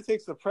 it kind of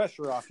takes the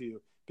pressure off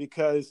you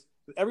because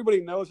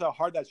everybody knows how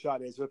hard that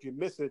shot is. So if you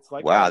miss it, it's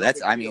like, wow, oh,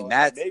 that's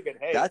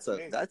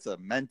a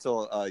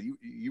mental.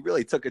 You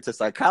really took it to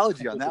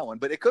psychology on that one,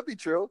 but it could be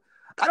true.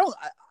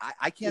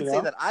 I can't say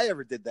that I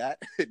ever did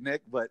that,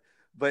 Nick, but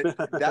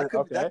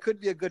that could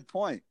be a good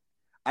point.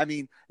 I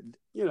mean,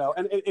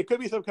 and it could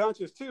be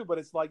subconscious too, but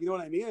it's like, you know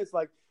what I mean? It's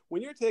like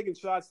when you're taking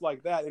shots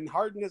like that, and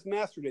Harden has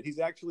mastered it. He's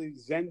actually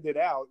zenned it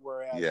out.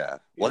 Whereas,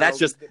 that's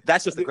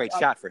just a great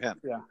shot for him.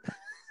 Yeah.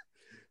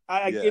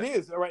 It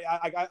is. All right.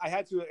 I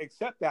had to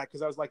accept that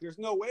because I was like, there's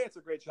no way it's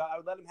a great shot. I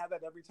would let him have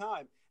that every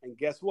time. And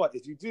guess what?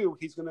 If you do,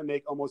 he's going to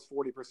make almost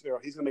 40%, or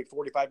he's going to make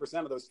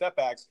 45% of those step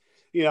backs,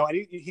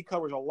 and he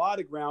covers a lot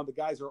of ground. The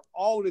guys are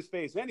all in his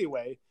face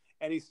anyway,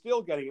 and he's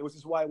still getting it, which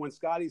is why when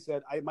Scotty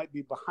said I might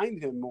be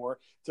behind him more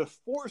to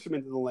force him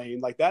into the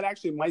lane, like that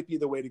actually might be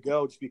the way to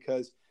go just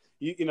because,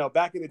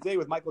 back in the day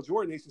with Michael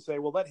Jordan, they used to say,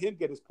 well, let him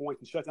get his point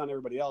and shut down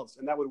everybody else.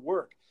 And that would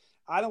work.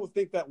 I don't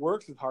think that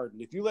works with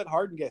Harden. If you let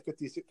Harden get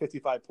 50,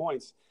 55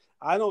 points,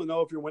 I don't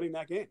know if you're winning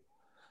that game.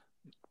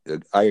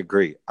 I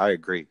agree.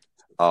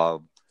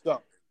 But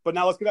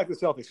now let's get back to the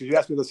Celtics because you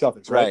asked me the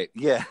Celtics, right?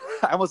 Yeah.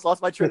 I almost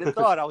lost my train of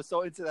thought. I was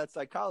so into that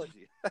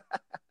psychology.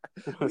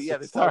 But yeah,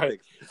 the Celtics. Right.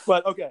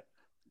 But okay.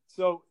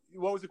 So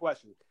what was the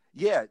question?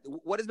 Yeah.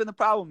 What has been the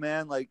problem,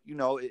 man? Like,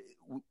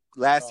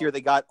 last year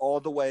they got all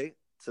the way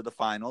to the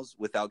finals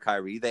without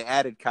Kyrie. They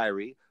added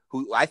Kyrie,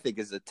 who I think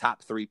is a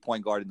top 3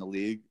 point guard in the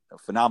league, a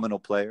phenomenal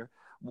player.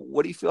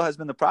 What do you feel has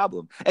been the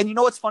problem? And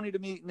what's funny to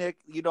me, Nick,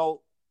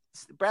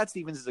 Brad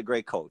Stevens is a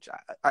great coach.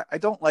 I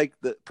don't like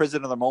the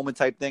prisoner of the moment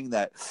type thing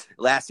that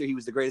last year he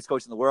was the greatest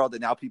coach in the world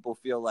and now people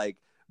feel like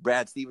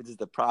Brad Stevens is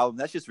the problem.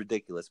 That's just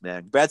ridiculous,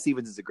 man. Brad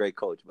Stevens is a great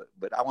coach,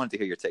 but I wanted to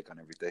hear your take on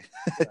everything.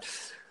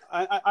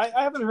 I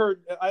haven't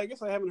heard. I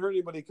guess I haven't heard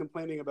anybody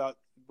complaining about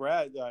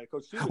Brad,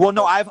 Coach Stevens. Well,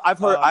 no,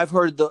 I've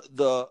heard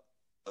the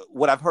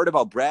what I've heard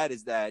about Brad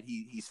is that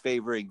he's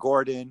favoring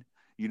Gordon,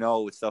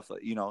 with stuff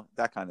like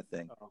that kind of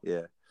thing.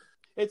 Yeah.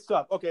 It's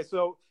tough. Okay,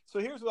 so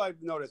here's what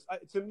I've noticed.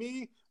 To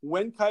me,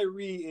 when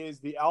Kyrie is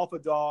the alpha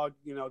dog,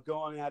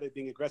 going at it,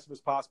 being aggressive as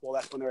possible,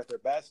 that's when they're at their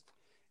best.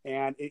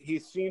 And he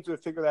seems to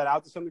have figured that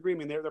out to some degree. I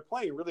mean, they're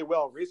playing really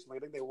well recently. I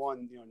think they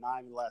won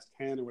 9 in the last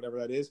 10 or whatever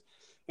that is.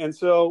 And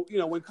so,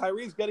 when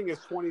Kyrie's getting his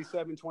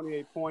 27,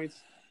 28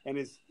 points and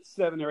his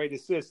 7 or 8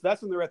 assists,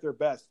 that's when they're at their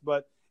best.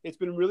 But it's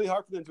been really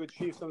hard for them to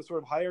achieve some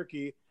sort of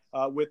hierarchy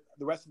with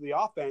the rest of the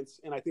offense.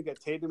 And I think that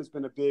Tatum has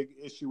been a big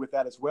issue with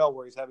that as well,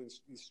 where he's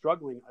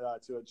struggling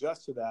to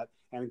adjust to that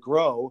and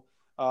grow,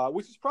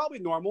 which is probably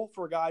normal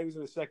for a guy who's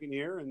in his second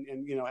year and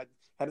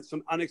had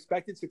some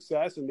unexpected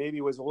success and maybe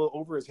was a little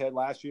over his head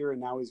last year and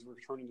now he's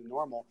returning to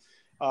normal.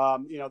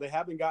 They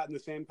haven't gotten the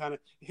same kind of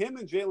 – him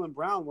and Jaylen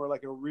Brown were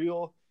like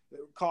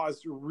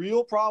caused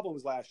real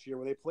problems last year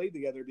where they played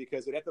together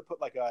because they'd have to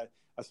put like a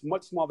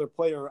much smaller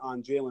player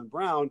on Jaylen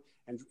Brown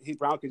and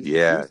Brown could just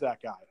use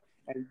that guy.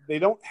 And they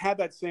don't have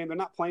that same – they're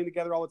not playing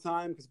together all the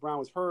time because Brown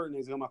was hurt and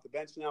he's coming off the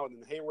bench now and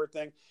then the Hayward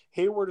thing.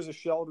 Hayward is a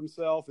shell of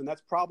himself, and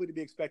that's probably to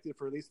be expected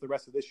for at least the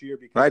rest of this year.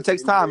 Because it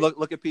takes time.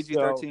 Look at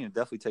PG-13. It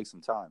definitely takes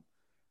some time.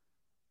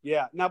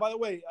 Yeah. Now, by the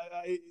way,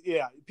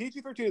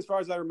 PG-13, as far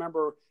as I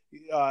remember,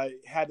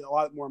 had a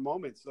lot more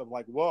moments of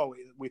like, whoa,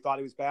 we thought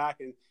he was back.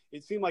 And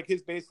it seemed like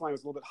his baseline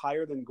was a little bit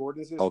higher than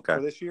Gordon's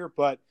for this year.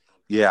 But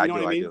yeah, you know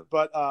what I mean? do.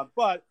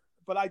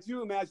 But I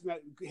do imagine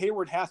that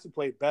Hayward has to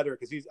play better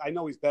because I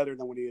know he's better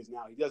than what he is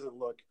now. He doesn't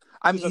look.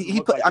 His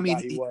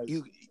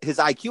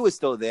IQ is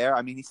still there.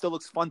 I mean, he still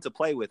looks fun to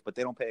play with, but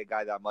they don't pay a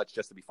guy that much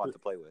just to be fun to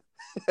play with.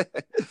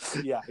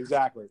 Yeah,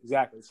 exactly.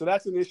 So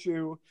that's an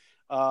issue.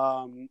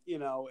 And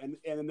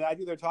I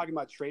think they're talking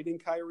about trading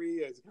Kyrie.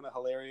 It's kind of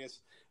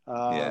hilarious.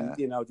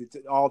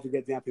 To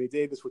get Anthony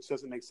Davis, which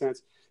doesn't make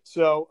sense.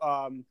 So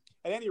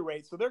at any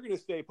rate, so they're going to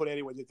stay put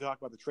anyway to talk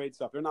about the trade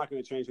stuff. They're not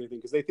going to change anything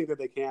because they think that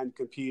they can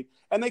compete,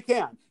 and they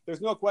can.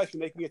 There's no question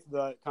they can get to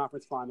the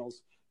conference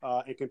finals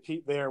and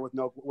compete there with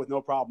no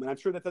problem. And I'm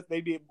sure that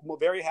they'd be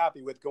very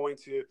happy with going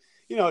to,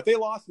 if they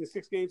lost in the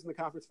 6 games in the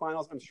conference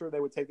finals, I'm sure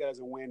they would take that as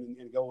a win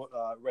and go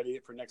ready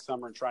for next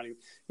summer and try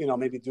to,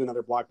 maybe do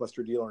another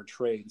blockbuster deal or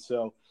trade.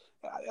 So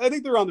I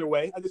think they're on their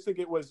way. I just think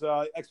it was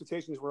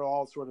expectations were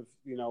all sort of,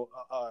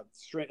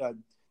 straight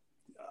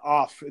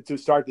off to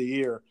start the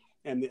year,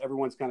 and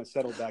everyone's kind of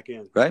settled back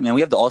in. Right, man.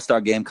 We have the All-Star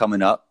game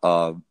coming up.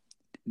 Who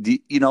do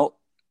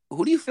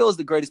you feel is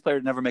the greatest player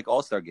to never make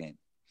All-Star game?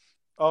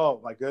 Oh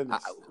my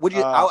goodness!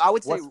 I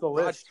would say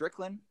Rod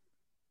Strickland,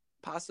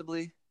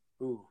 possibly.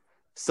 Ooh.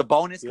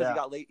 Sabonis because he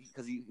got late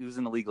because he was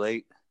in the league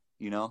late.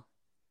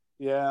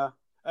 Yeah.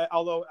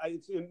 Although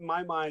in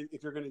my mind,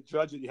 if you're going to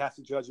judge it, you have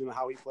to judge him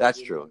how he plays. That's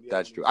true.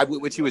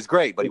 Which he was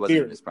great, but he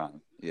wasn't in his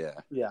prime. Yeah.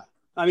 Yeah.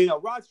 I mean,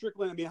 Rod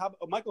Strickland. I mean,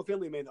 Michael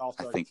Finley made the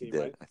All-Star team,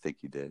 right? I think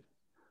he did.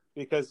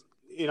 because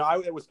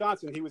at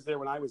Wisconsin, he was there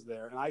when I was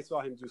there, and I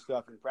saw him do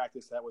stuff in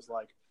practice that was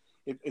like,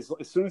 as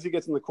soon as he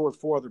gets in the court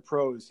for other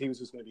pros, he was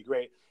just going to be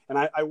great. And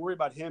I worry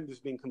about him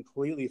just being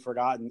completely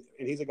forgotten.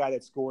 And he's a guy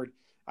that scored,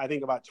 I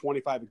think, about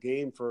 25 a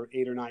game for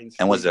 8 or 9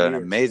 and was an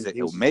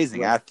years.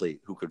 amazing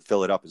athlete who could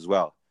fill it up as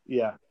well.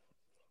 Yeah.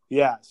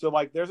 Yeah. So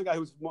like, there's a guy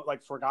who's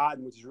like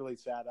forgotten, which is really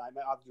sad.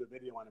 I'll have to do a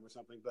video on him or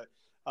something, but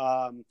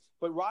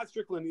Rod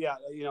Strickland, yeah,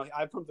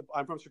 I'm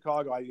from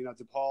Chicago.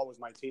 DePaul was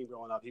my team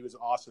growing up. He was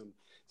awesome.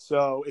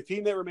 So if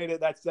he never made it,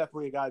 that's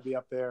definitely a guy to be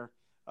up there.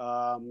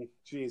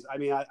 Geez, I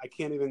mean, I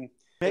can't even.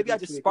 Maybe I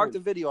just sparked a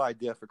video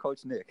idea for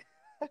Coach Nick.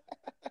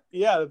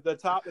 Yeah, the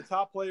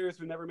top players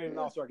who never made an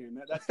All-Star game.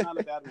 That's not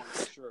a bad one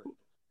for sure.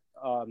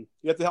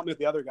 You have to help me with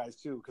the other guys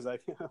too, because I.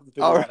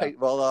 All right,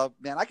 well,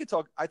 man, I could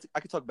talk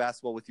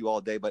basketball with you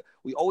all day, but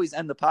we always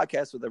end the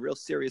podcast with a real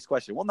serious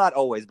question. Well, not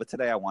always, but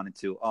today I wanted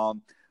to.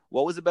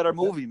 What was a better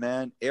movie,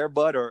 man? Air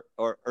Bud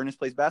or Ernest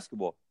Plays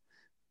Basketball?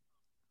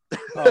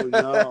 Oh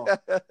no.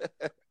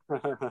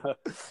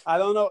 I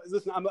don't know.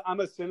 Listen, I'm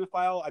a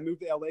cinephile. I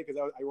moved to LA because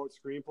I wrote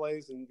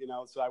screenplays, and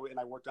so I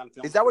worked on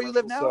film. Is that where you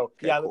live now? So,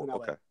 okay, yeah, cool. I live in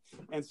LA. Okay.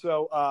 And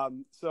so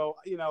I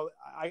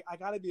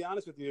got to be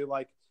honest with you.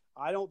 Like,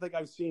 I don't think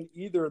I've seen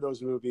either of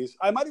those movies.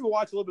 I might even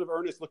watch a little bit of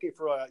Ernest, looking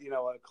for a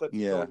clip.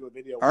 Yeah. To a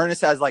video.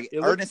 Ernest has like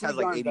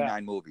 89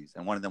 bad. movies,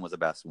 and one of them was a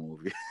basketball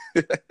movie.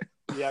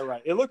 Yeah,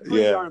 right. It looked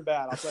pretty darn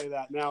bad. I'll tell you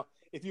that. Now,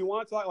 if you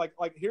want to talk, like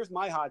here's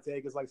my hot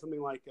take: is like something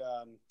like.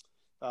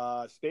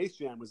 Space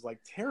Jam was like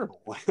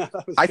terrible.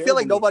 I feel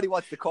like nobody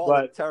wants to call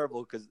it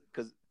terrible because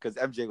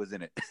MJ was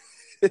in it.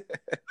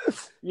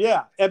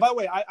 Yeah, and by the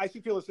way, I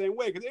should feel the same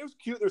way because it was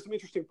cute. There's some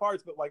interesting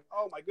parts, but like,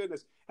 oh my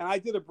goodness! And I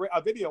did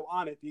a video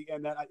on it,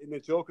 and the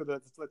joke of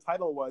the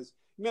title was,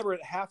 remember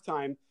at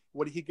halftime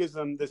when he gives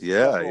them this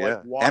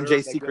like, water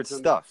MJ secret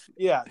stuff.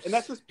 Yeah, and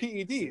that's just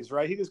PEDs,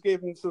 right? He just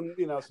gave them some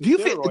some do you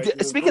feel,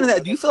 speaking of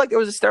that, do you feel like there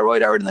was a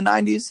steroid era in the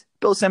 90s?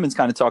 Bill Simmons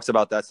kind of talks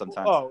about that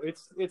sometimes. Oh,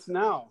 it's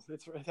now.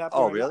 It's happening.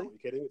 Oh, right really? Now. Are you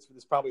kidding?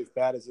 It's probably as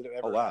bad as it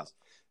ever has.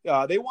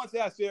 They once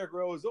asked Derrick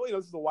Rose,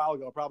 this is a while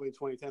ago, probably in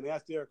 2010. They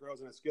asked Derrick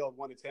Rose on a scale of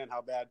 1 to 10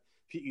 how bad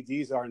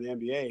PEDs are in the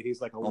NBA, and he's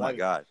like 11. Oh my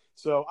God!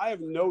 So I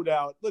have no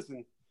doubt.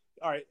 Listen,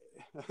 all right,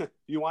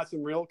 you want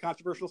some real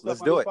controversial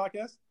stuff Let's on this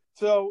podcast?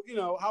 So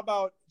how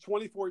about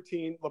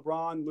 2014?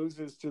 LeBron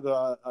loses to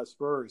the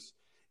Spurs,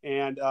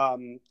 and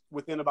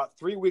within about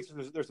 3 weeks,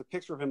 there's a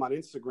picture of him on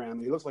Instagram,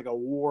 and he looks like a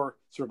war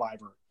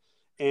survivor,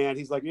 and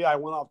he's like, "Yeah, I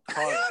went off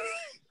cards."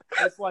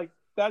 It's like,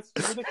 that's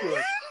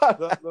ridiculous.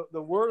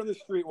 The word on the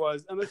street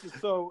was, and this is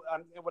so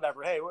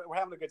whatever. Hey, we're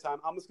having a good time.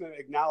 I'm just going to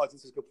acknowledge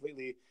this is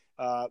completely,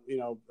 a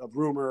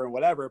rumor and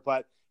whatever.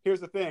 But here's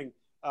the thing: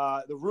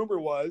 the rumor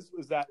was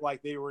that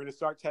like they were going to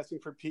start testing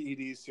for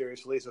PEDs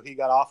seriously. So he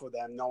got off of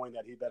them, knowing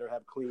that he better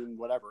have clean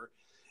whatever.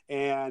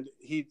 And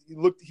he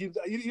looked. You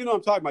know what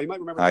I'm talking about? You might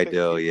remember. I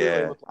do.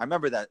 Yeah, I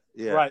remember that.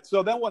 Yeah. Right.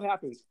 So then what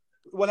happens?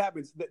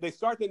 They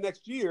start the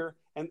next year,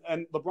 and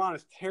LeBron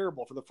is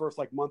terrible for the first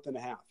like month and a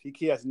half.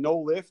 He has no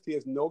lift. He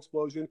has no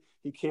explosion.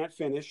 He can't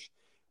finish.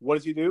 What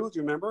does he do? Do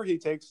you remember? He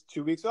takes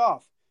 2 weeks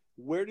off.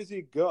 Where does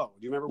he go?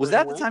 Do you remember? Was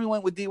that the time he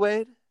went with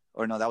D-Wade?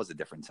 Or no, that was a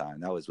different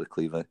time. That was with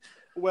Cleveland.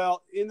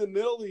 Well, in the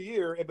middle of the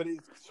year, but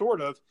it's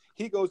sort of,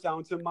 he goes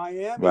down to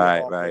Miami.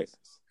 Right. Places.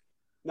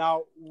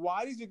 Now,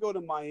 why does he go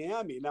to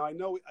Miami? Now, I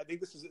think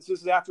this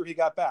is after he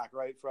got back,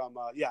 right?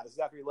 This is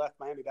after he left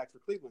Miami back for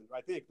Cleveland,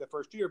 I think, the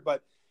first year.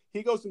 But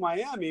he goes to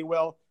Miami.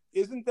 Well,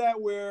 isn't that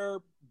where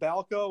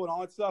Balco and all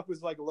that stuff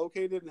was like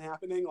located and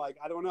happening? Like,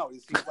 I don't know.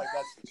 It seems like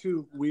that's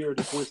too weird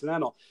and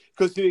coincidental.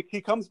 Because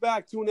he comes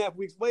back 2.5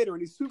 weeks later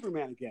and he's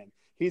Superman again.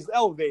 He's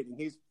elevating.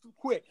 He's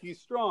quick. He's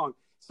strong.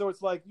 So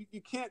it's like,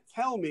 you can't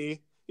tell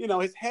me,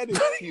 his head is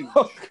huge.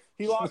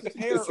 He lost his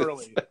hair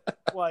early.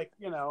 Like,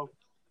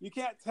 you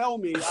can't tell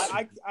me.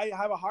 I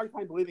have a hard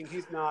time believing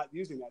he's not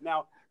using that.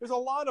 Now, there's a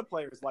lot of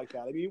players like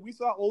that. I mean, we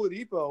saw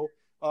Oladipo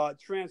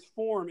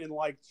transform in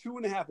like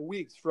 2.5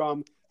 weeks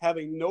from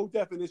having no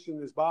definition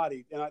in his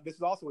body, and this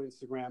is also on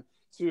Instagram,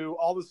 to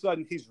all of a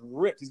sudden he's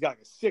ripped. He's got like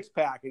a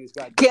 6-pack, and he's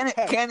got. Can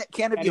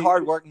it be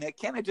hard work, Nick?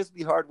 Can it just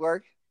be hard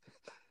work?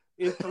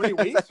 In 3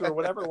 weeks or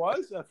whatever it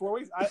was, 4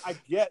 weeks. I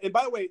get. And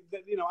by the way,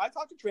 I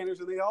talked to trainers,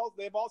 and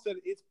they've all said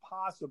it's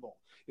possible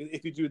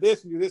if you do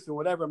this and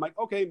whatever. I'm like,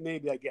 okay,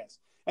 maybe, I guess.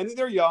 And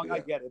they're young, yeah. I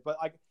get it, but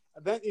like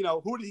then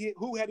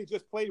who had he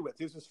just played with?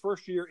 It was his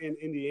first year in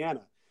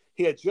Indiana.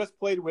 He had just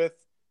played with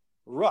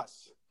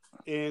Russ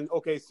in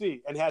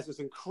OKC and has this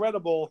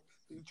incredible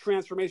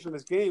transformation of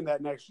his game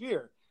that next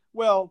year.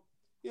 Well,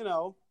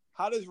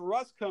 how does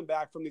Russ come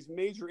back from these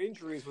major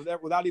injuries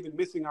without even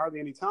missing hardly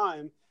any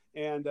time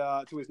and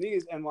to his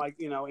knees and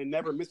and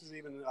never misses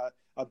even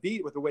a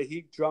beat with the way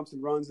he jumps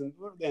and runs and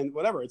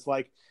whatever? It's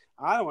like,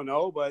 I don't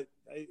know, but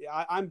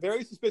I'm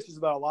very suspicious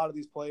about a lot of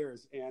these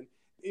players. And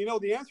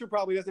the answer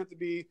probably doesn't have to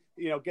be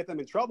get them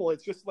in trouble.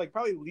 It's just like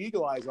probably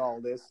legalize all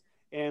of this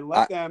and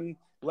let them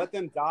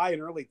die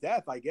an early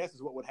death, I guess,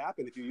 is what would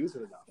happen if you use it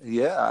enough.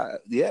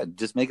 Yeah,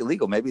 just make it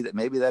legal. Maybe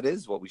that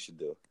is what we should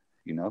do,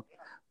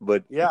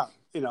 But yeah,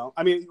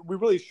 I mean, we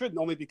really shouldn't,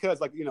 only because,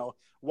 like,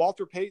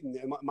 Walter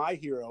Payton, my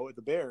hero at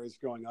the Bears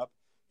growing up,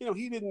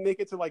 he didn't make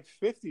it to like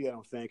 50, I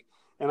don't think.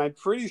 And I'm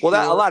pretty sure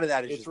a lot of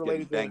that is it's just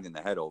related getting banged in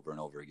the head over and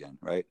over again,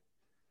 right?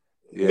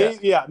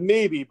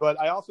 Maybe. But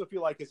I also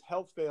feel like his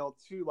health failed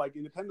too, like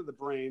independent of the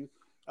brain.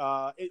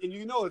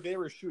 And they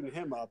were shooting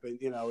him up,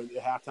 and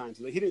at halftime,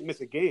 so he didn't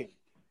miss a game.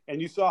 And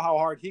you saw how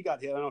hard he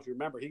got hit. I don't know if you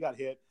remember, he got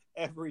hit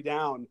every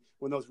down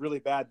when those really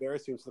bad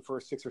Bears teams the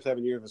first 6 or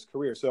 7 years of his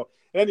career. So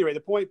anyway,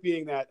 the point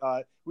being that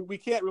we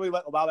can't really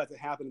allow that to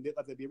happen and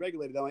let that be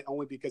regulated,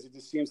 only because it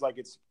just seems like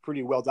it's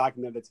pretty well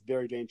documented. It's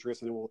very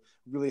dangerous and it will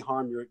really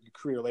harm your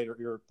career later,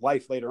 your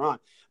life later on.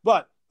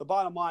 But the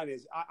bottom line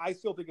is I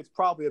still think it's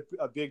probably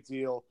a big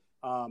deal.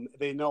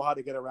 They know how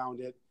to get around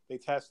it. They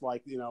test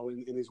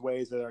in these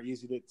ways that are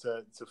easy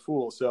to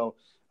fool. So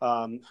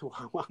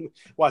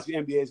watch, the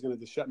NBA is going to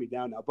just shut me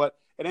down now. But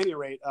at any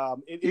rate,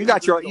 you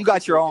got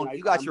your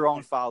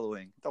own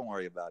following. Don't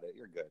worry about it.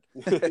 You're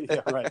good.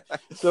 Yeah, right.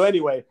 So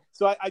anyway,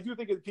 I do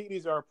think that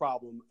PEDs are a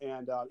problem,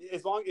 and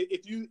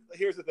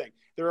here's the thing: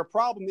 they're a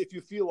problem if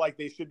you feel like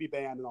they should be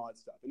banned and all that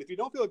stuff. And if you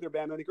don't feel like they're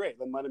banned, then great,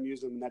 then let them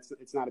use them. And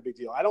it's not a big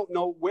deal. I don't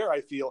know where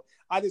I feel.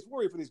 I just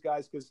worry for these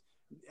guys because,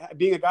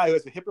 being a guy who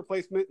has a hip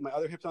replacement, my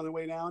other hip's on the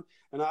way down,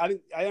 and I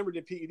never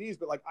did PEDs,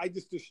 but like I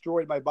just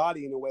destroyed my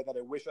body in a way that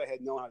I wish I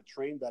had known how to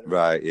train better.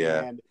 Right.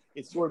 Yeah. And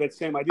it's sort of that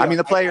same idea. I mean,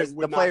 the players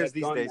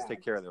these days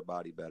take care of their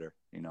body better,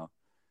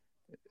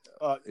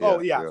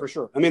 For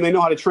sure. I mean, they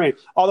know how to train.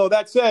 Although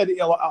that said,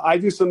 I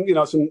do some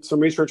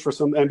research for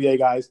some NBA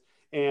guys,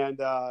 and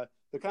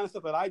the kind of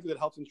stuff that I do that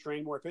helps them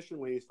train more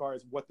efficiently as far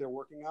as what they're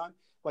working on,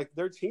 like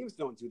their teams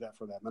don't do that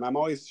for them, and I'm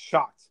always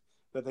shocked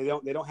that they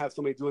don't have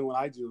somebody doing what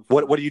I do.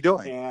 What are you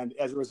doing? And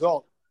as a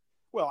result,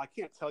 well, I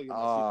can't tell you the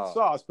secret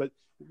sauce, but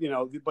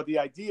but the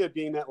idea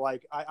being that,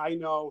 like, I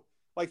know,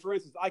 like, for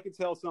instance, I could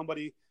tell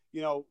somebody,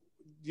 you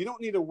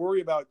don't need to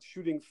worry about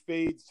shooting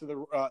fades to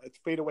the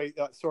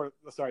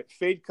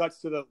fade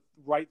cuts to the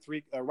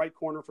right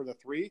corner for the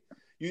three.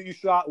 You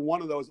shot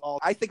one of those all.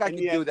 I think I can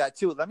do that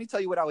too. Let me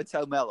tell you what I would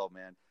tell Melo,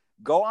 man.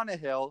 Go on a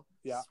hill,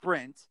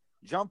 sprint,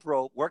 jump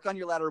rope, work on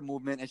your lateral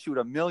movement, and shoot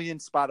a million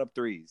spot up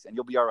threes, and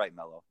you'll be all right,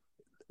 Melo.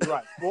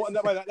 Right. Well,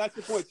 that's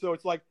the point. So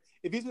it's like,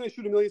 if he's going to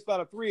shoot a million spot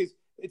up threes,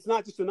 it's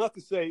not just enough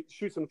to say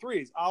shoot some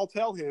threes. I'll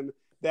tell him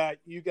that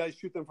you guys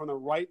shoot them from the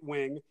right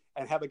wing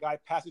and have a guy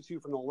pass it to you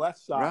from the left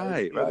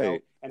side,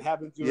 right, and have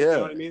him do it. You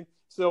know what I mean?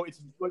 So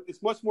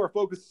it's much more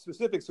focused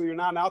specific. So you're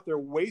not out there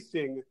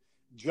wasting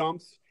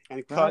jumps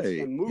and cuts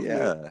and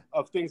movement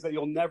of things that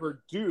you'll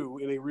never do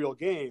in a real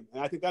game.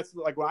 And I think that's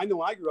like, when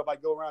I grew up, I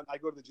go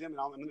to the gym and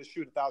I'm going to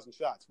shoot 1,000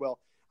 shots. Well,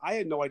 I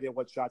had no idea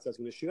what shots I was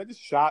going to shoot. I just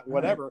shot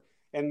whatever. Right.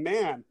 And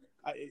man,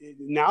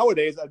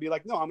 nowadays I'd be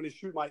like, no, I'm going to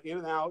shoot my in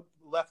and out,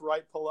 left,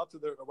 right, pull up to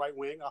the right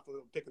wing off of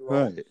the pick and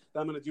roll. Right. Then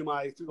I'm going to do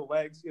my through the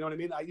legs. You know what I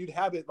mean? You'd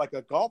have it like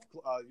your golf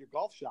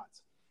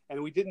shots.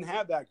 And we didn't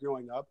have that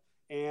growing up.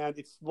 And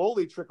it's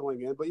slowly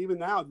trickling in. But even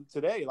now,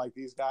 today, like,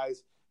 these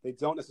guys, they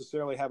don't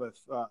necessarily have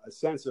a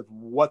sense of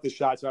what the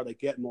shots are they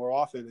get more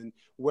often and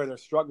where they're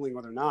struggling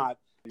or they're not.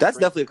 That's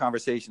definitely a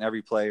conversation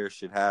every player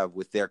should have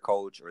with their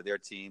coach or their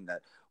team,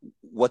 that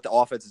what the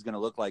offense is going to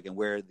look like and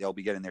where they'll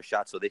be getting their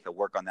shots so they can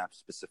work on that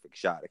specific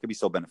shot. It could be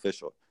so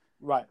beneficial.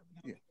 Right.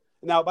 Yeah.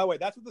 Now, by the way,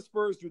 that's what the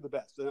Spurs do the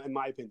best, in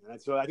my opinion.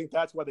 And so I think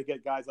that's why they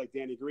get guys like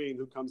Danny Green,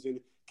 who comes in,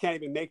 can't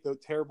even make the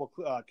terrible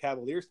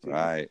Cavaliers team.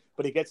 Right.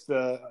 But he gets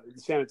the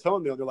San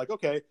Antonio. They're like,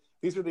 okay,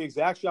 these are the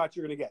exact shots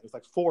you're going to get. It's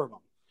like 4 of them.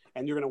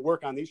 And you're going to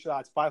work on these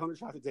shots, 500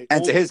 shots a day.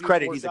 And to his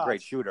credit, he's a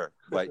great shooter,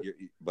 but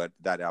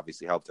that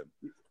obviously helped him.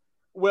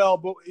 Well,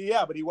 but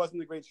he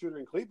wasn't a great shooter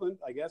in Cleveland,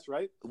 I guess,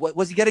 right? What,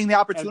 was he getting the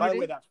opportunity? And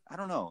by the way, I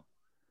don't know.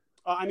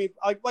 I mean,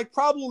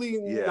 probably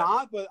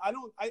not, but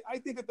I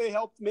think that they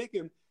helped make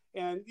him.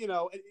 And,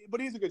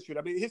 but he's a good shooter.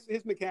 I mean,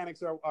 his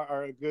mechanics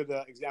are a good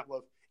example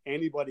of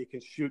anybody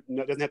can shoot.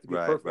 No, it doesn't have to be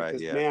perfect.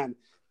 Right, man,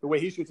 the way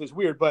he shoots is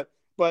weird. But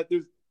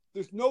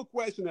there's no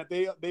question that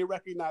they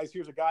recognize,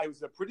 here's a guy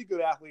who's a pretty good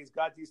athlete. He's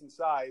got decent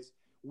size.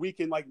 We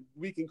can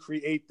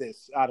create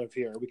this out of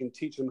here. We can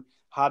teach him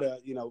how to,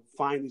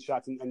 find these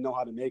shots and know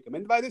how to make them.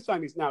 And by this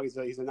time, he's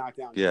a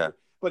knockdown shooter.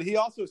 But he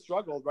also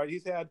struggled, right?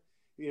 He's had,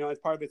 as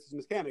part of his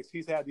mechanics,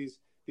 he's had these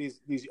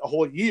a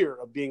whole year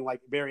of being like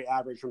very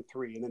average from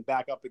 3 and then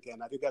back up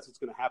again. I think that's what's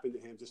going to happen to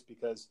him just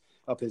because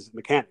of his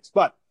mechanics.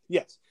 But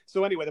yes.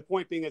 So anyway, the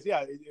point being is,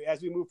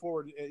 as we move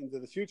forward into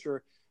the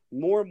future,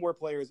 more and more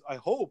players, I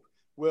hope,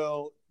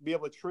 will be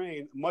able to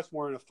train much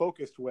more in a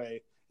focused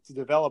way to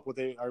develop what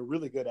they are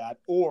really good at,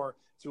 or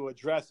to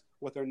address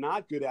what they're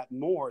not good at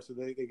more, so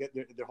they get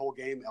their whole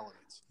game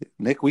elements.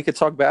 Nick, we could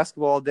talk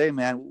basketball all day,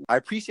 man. I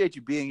appreciate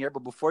you being here,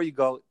 but before you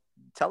go,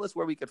 tell us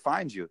where we could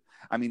find you.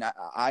 I mean,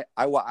 I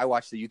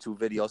watch the YouTube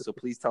video, so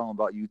please tell them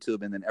about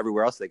YouTube and then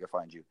everywhere else they can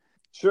find you.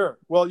 Sure.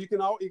 Well, you can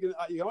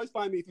always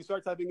find me if you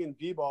start typing in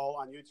B-ball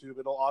on YouTube.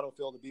 It'll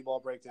autofill the B-ball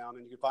breakdown,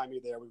 and you can find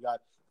me there. We've got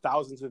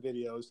thousands of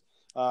videos.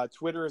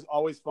 Twitter is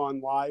always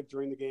fun live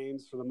during the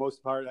games. For the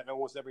most part,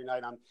 almost every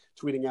night I'm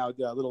tweeting out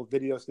little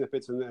video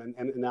snippets and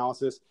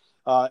analysis.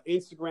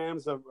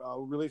 Instagram's a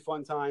really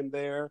fun time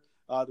there.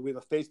 We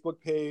have a Facebook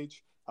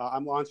page.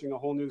 I'm launching a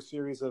whole new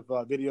series of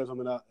videos I'm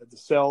going to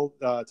sell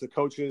to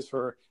coaches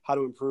for how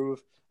to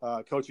improve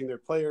coaching their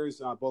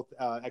players, both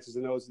X's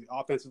and O's,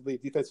 offensively,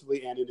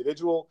 defensively, and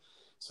individual.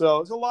 So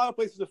there's a lot of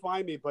places to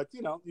find me, but,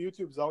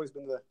 YouTube has always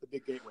been the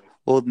big gateway.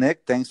 Well,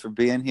 Nick, thanks for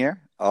being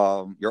here.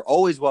 You're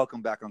always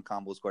welcome back on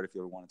Combos Court if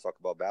you ever want to talk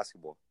about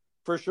basketball.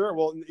 For sure.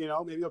 Well,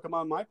 maybe you'll come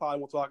on my pod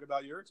and we'll talk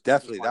about your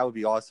experience. Definitely. That would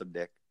be awesome,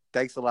 Nick.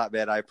 Thanks a lot,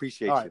 man. I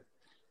appreciate you. Right.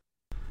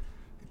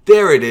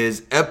 There it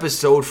is,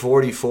 episode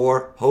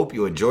 44. Hope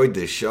you enjoyed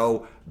this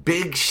show.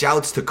 Big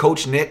shouts to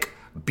Coach Nick,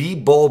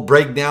 B-Ball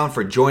Breakdown,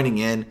 for joining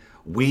in.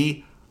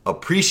 We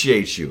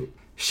appreciate you.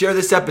 Share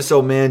this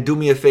episode, man. Do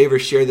me a favor,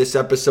 share this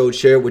episode.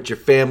 Share it with your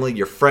family,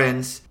 your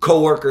friends,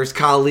 coworkers,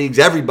 colleagues,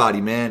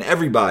 everybody, man.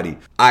 Everybody.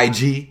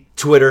 IG,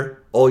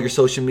 Twitter, all your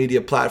social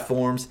media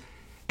platforms.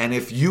 And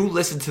if you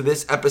listen to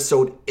this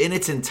episode in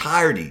its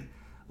entirety,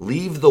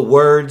 leave the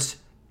words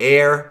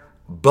Air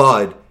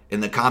Bud in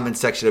the comment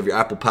section of your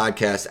Apple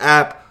Podcast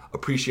app.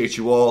 Appreciate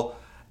you all.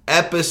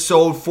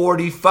 Episode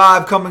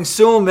 45 coming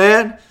soon,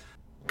 man.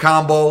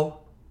 Combo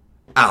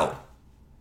out.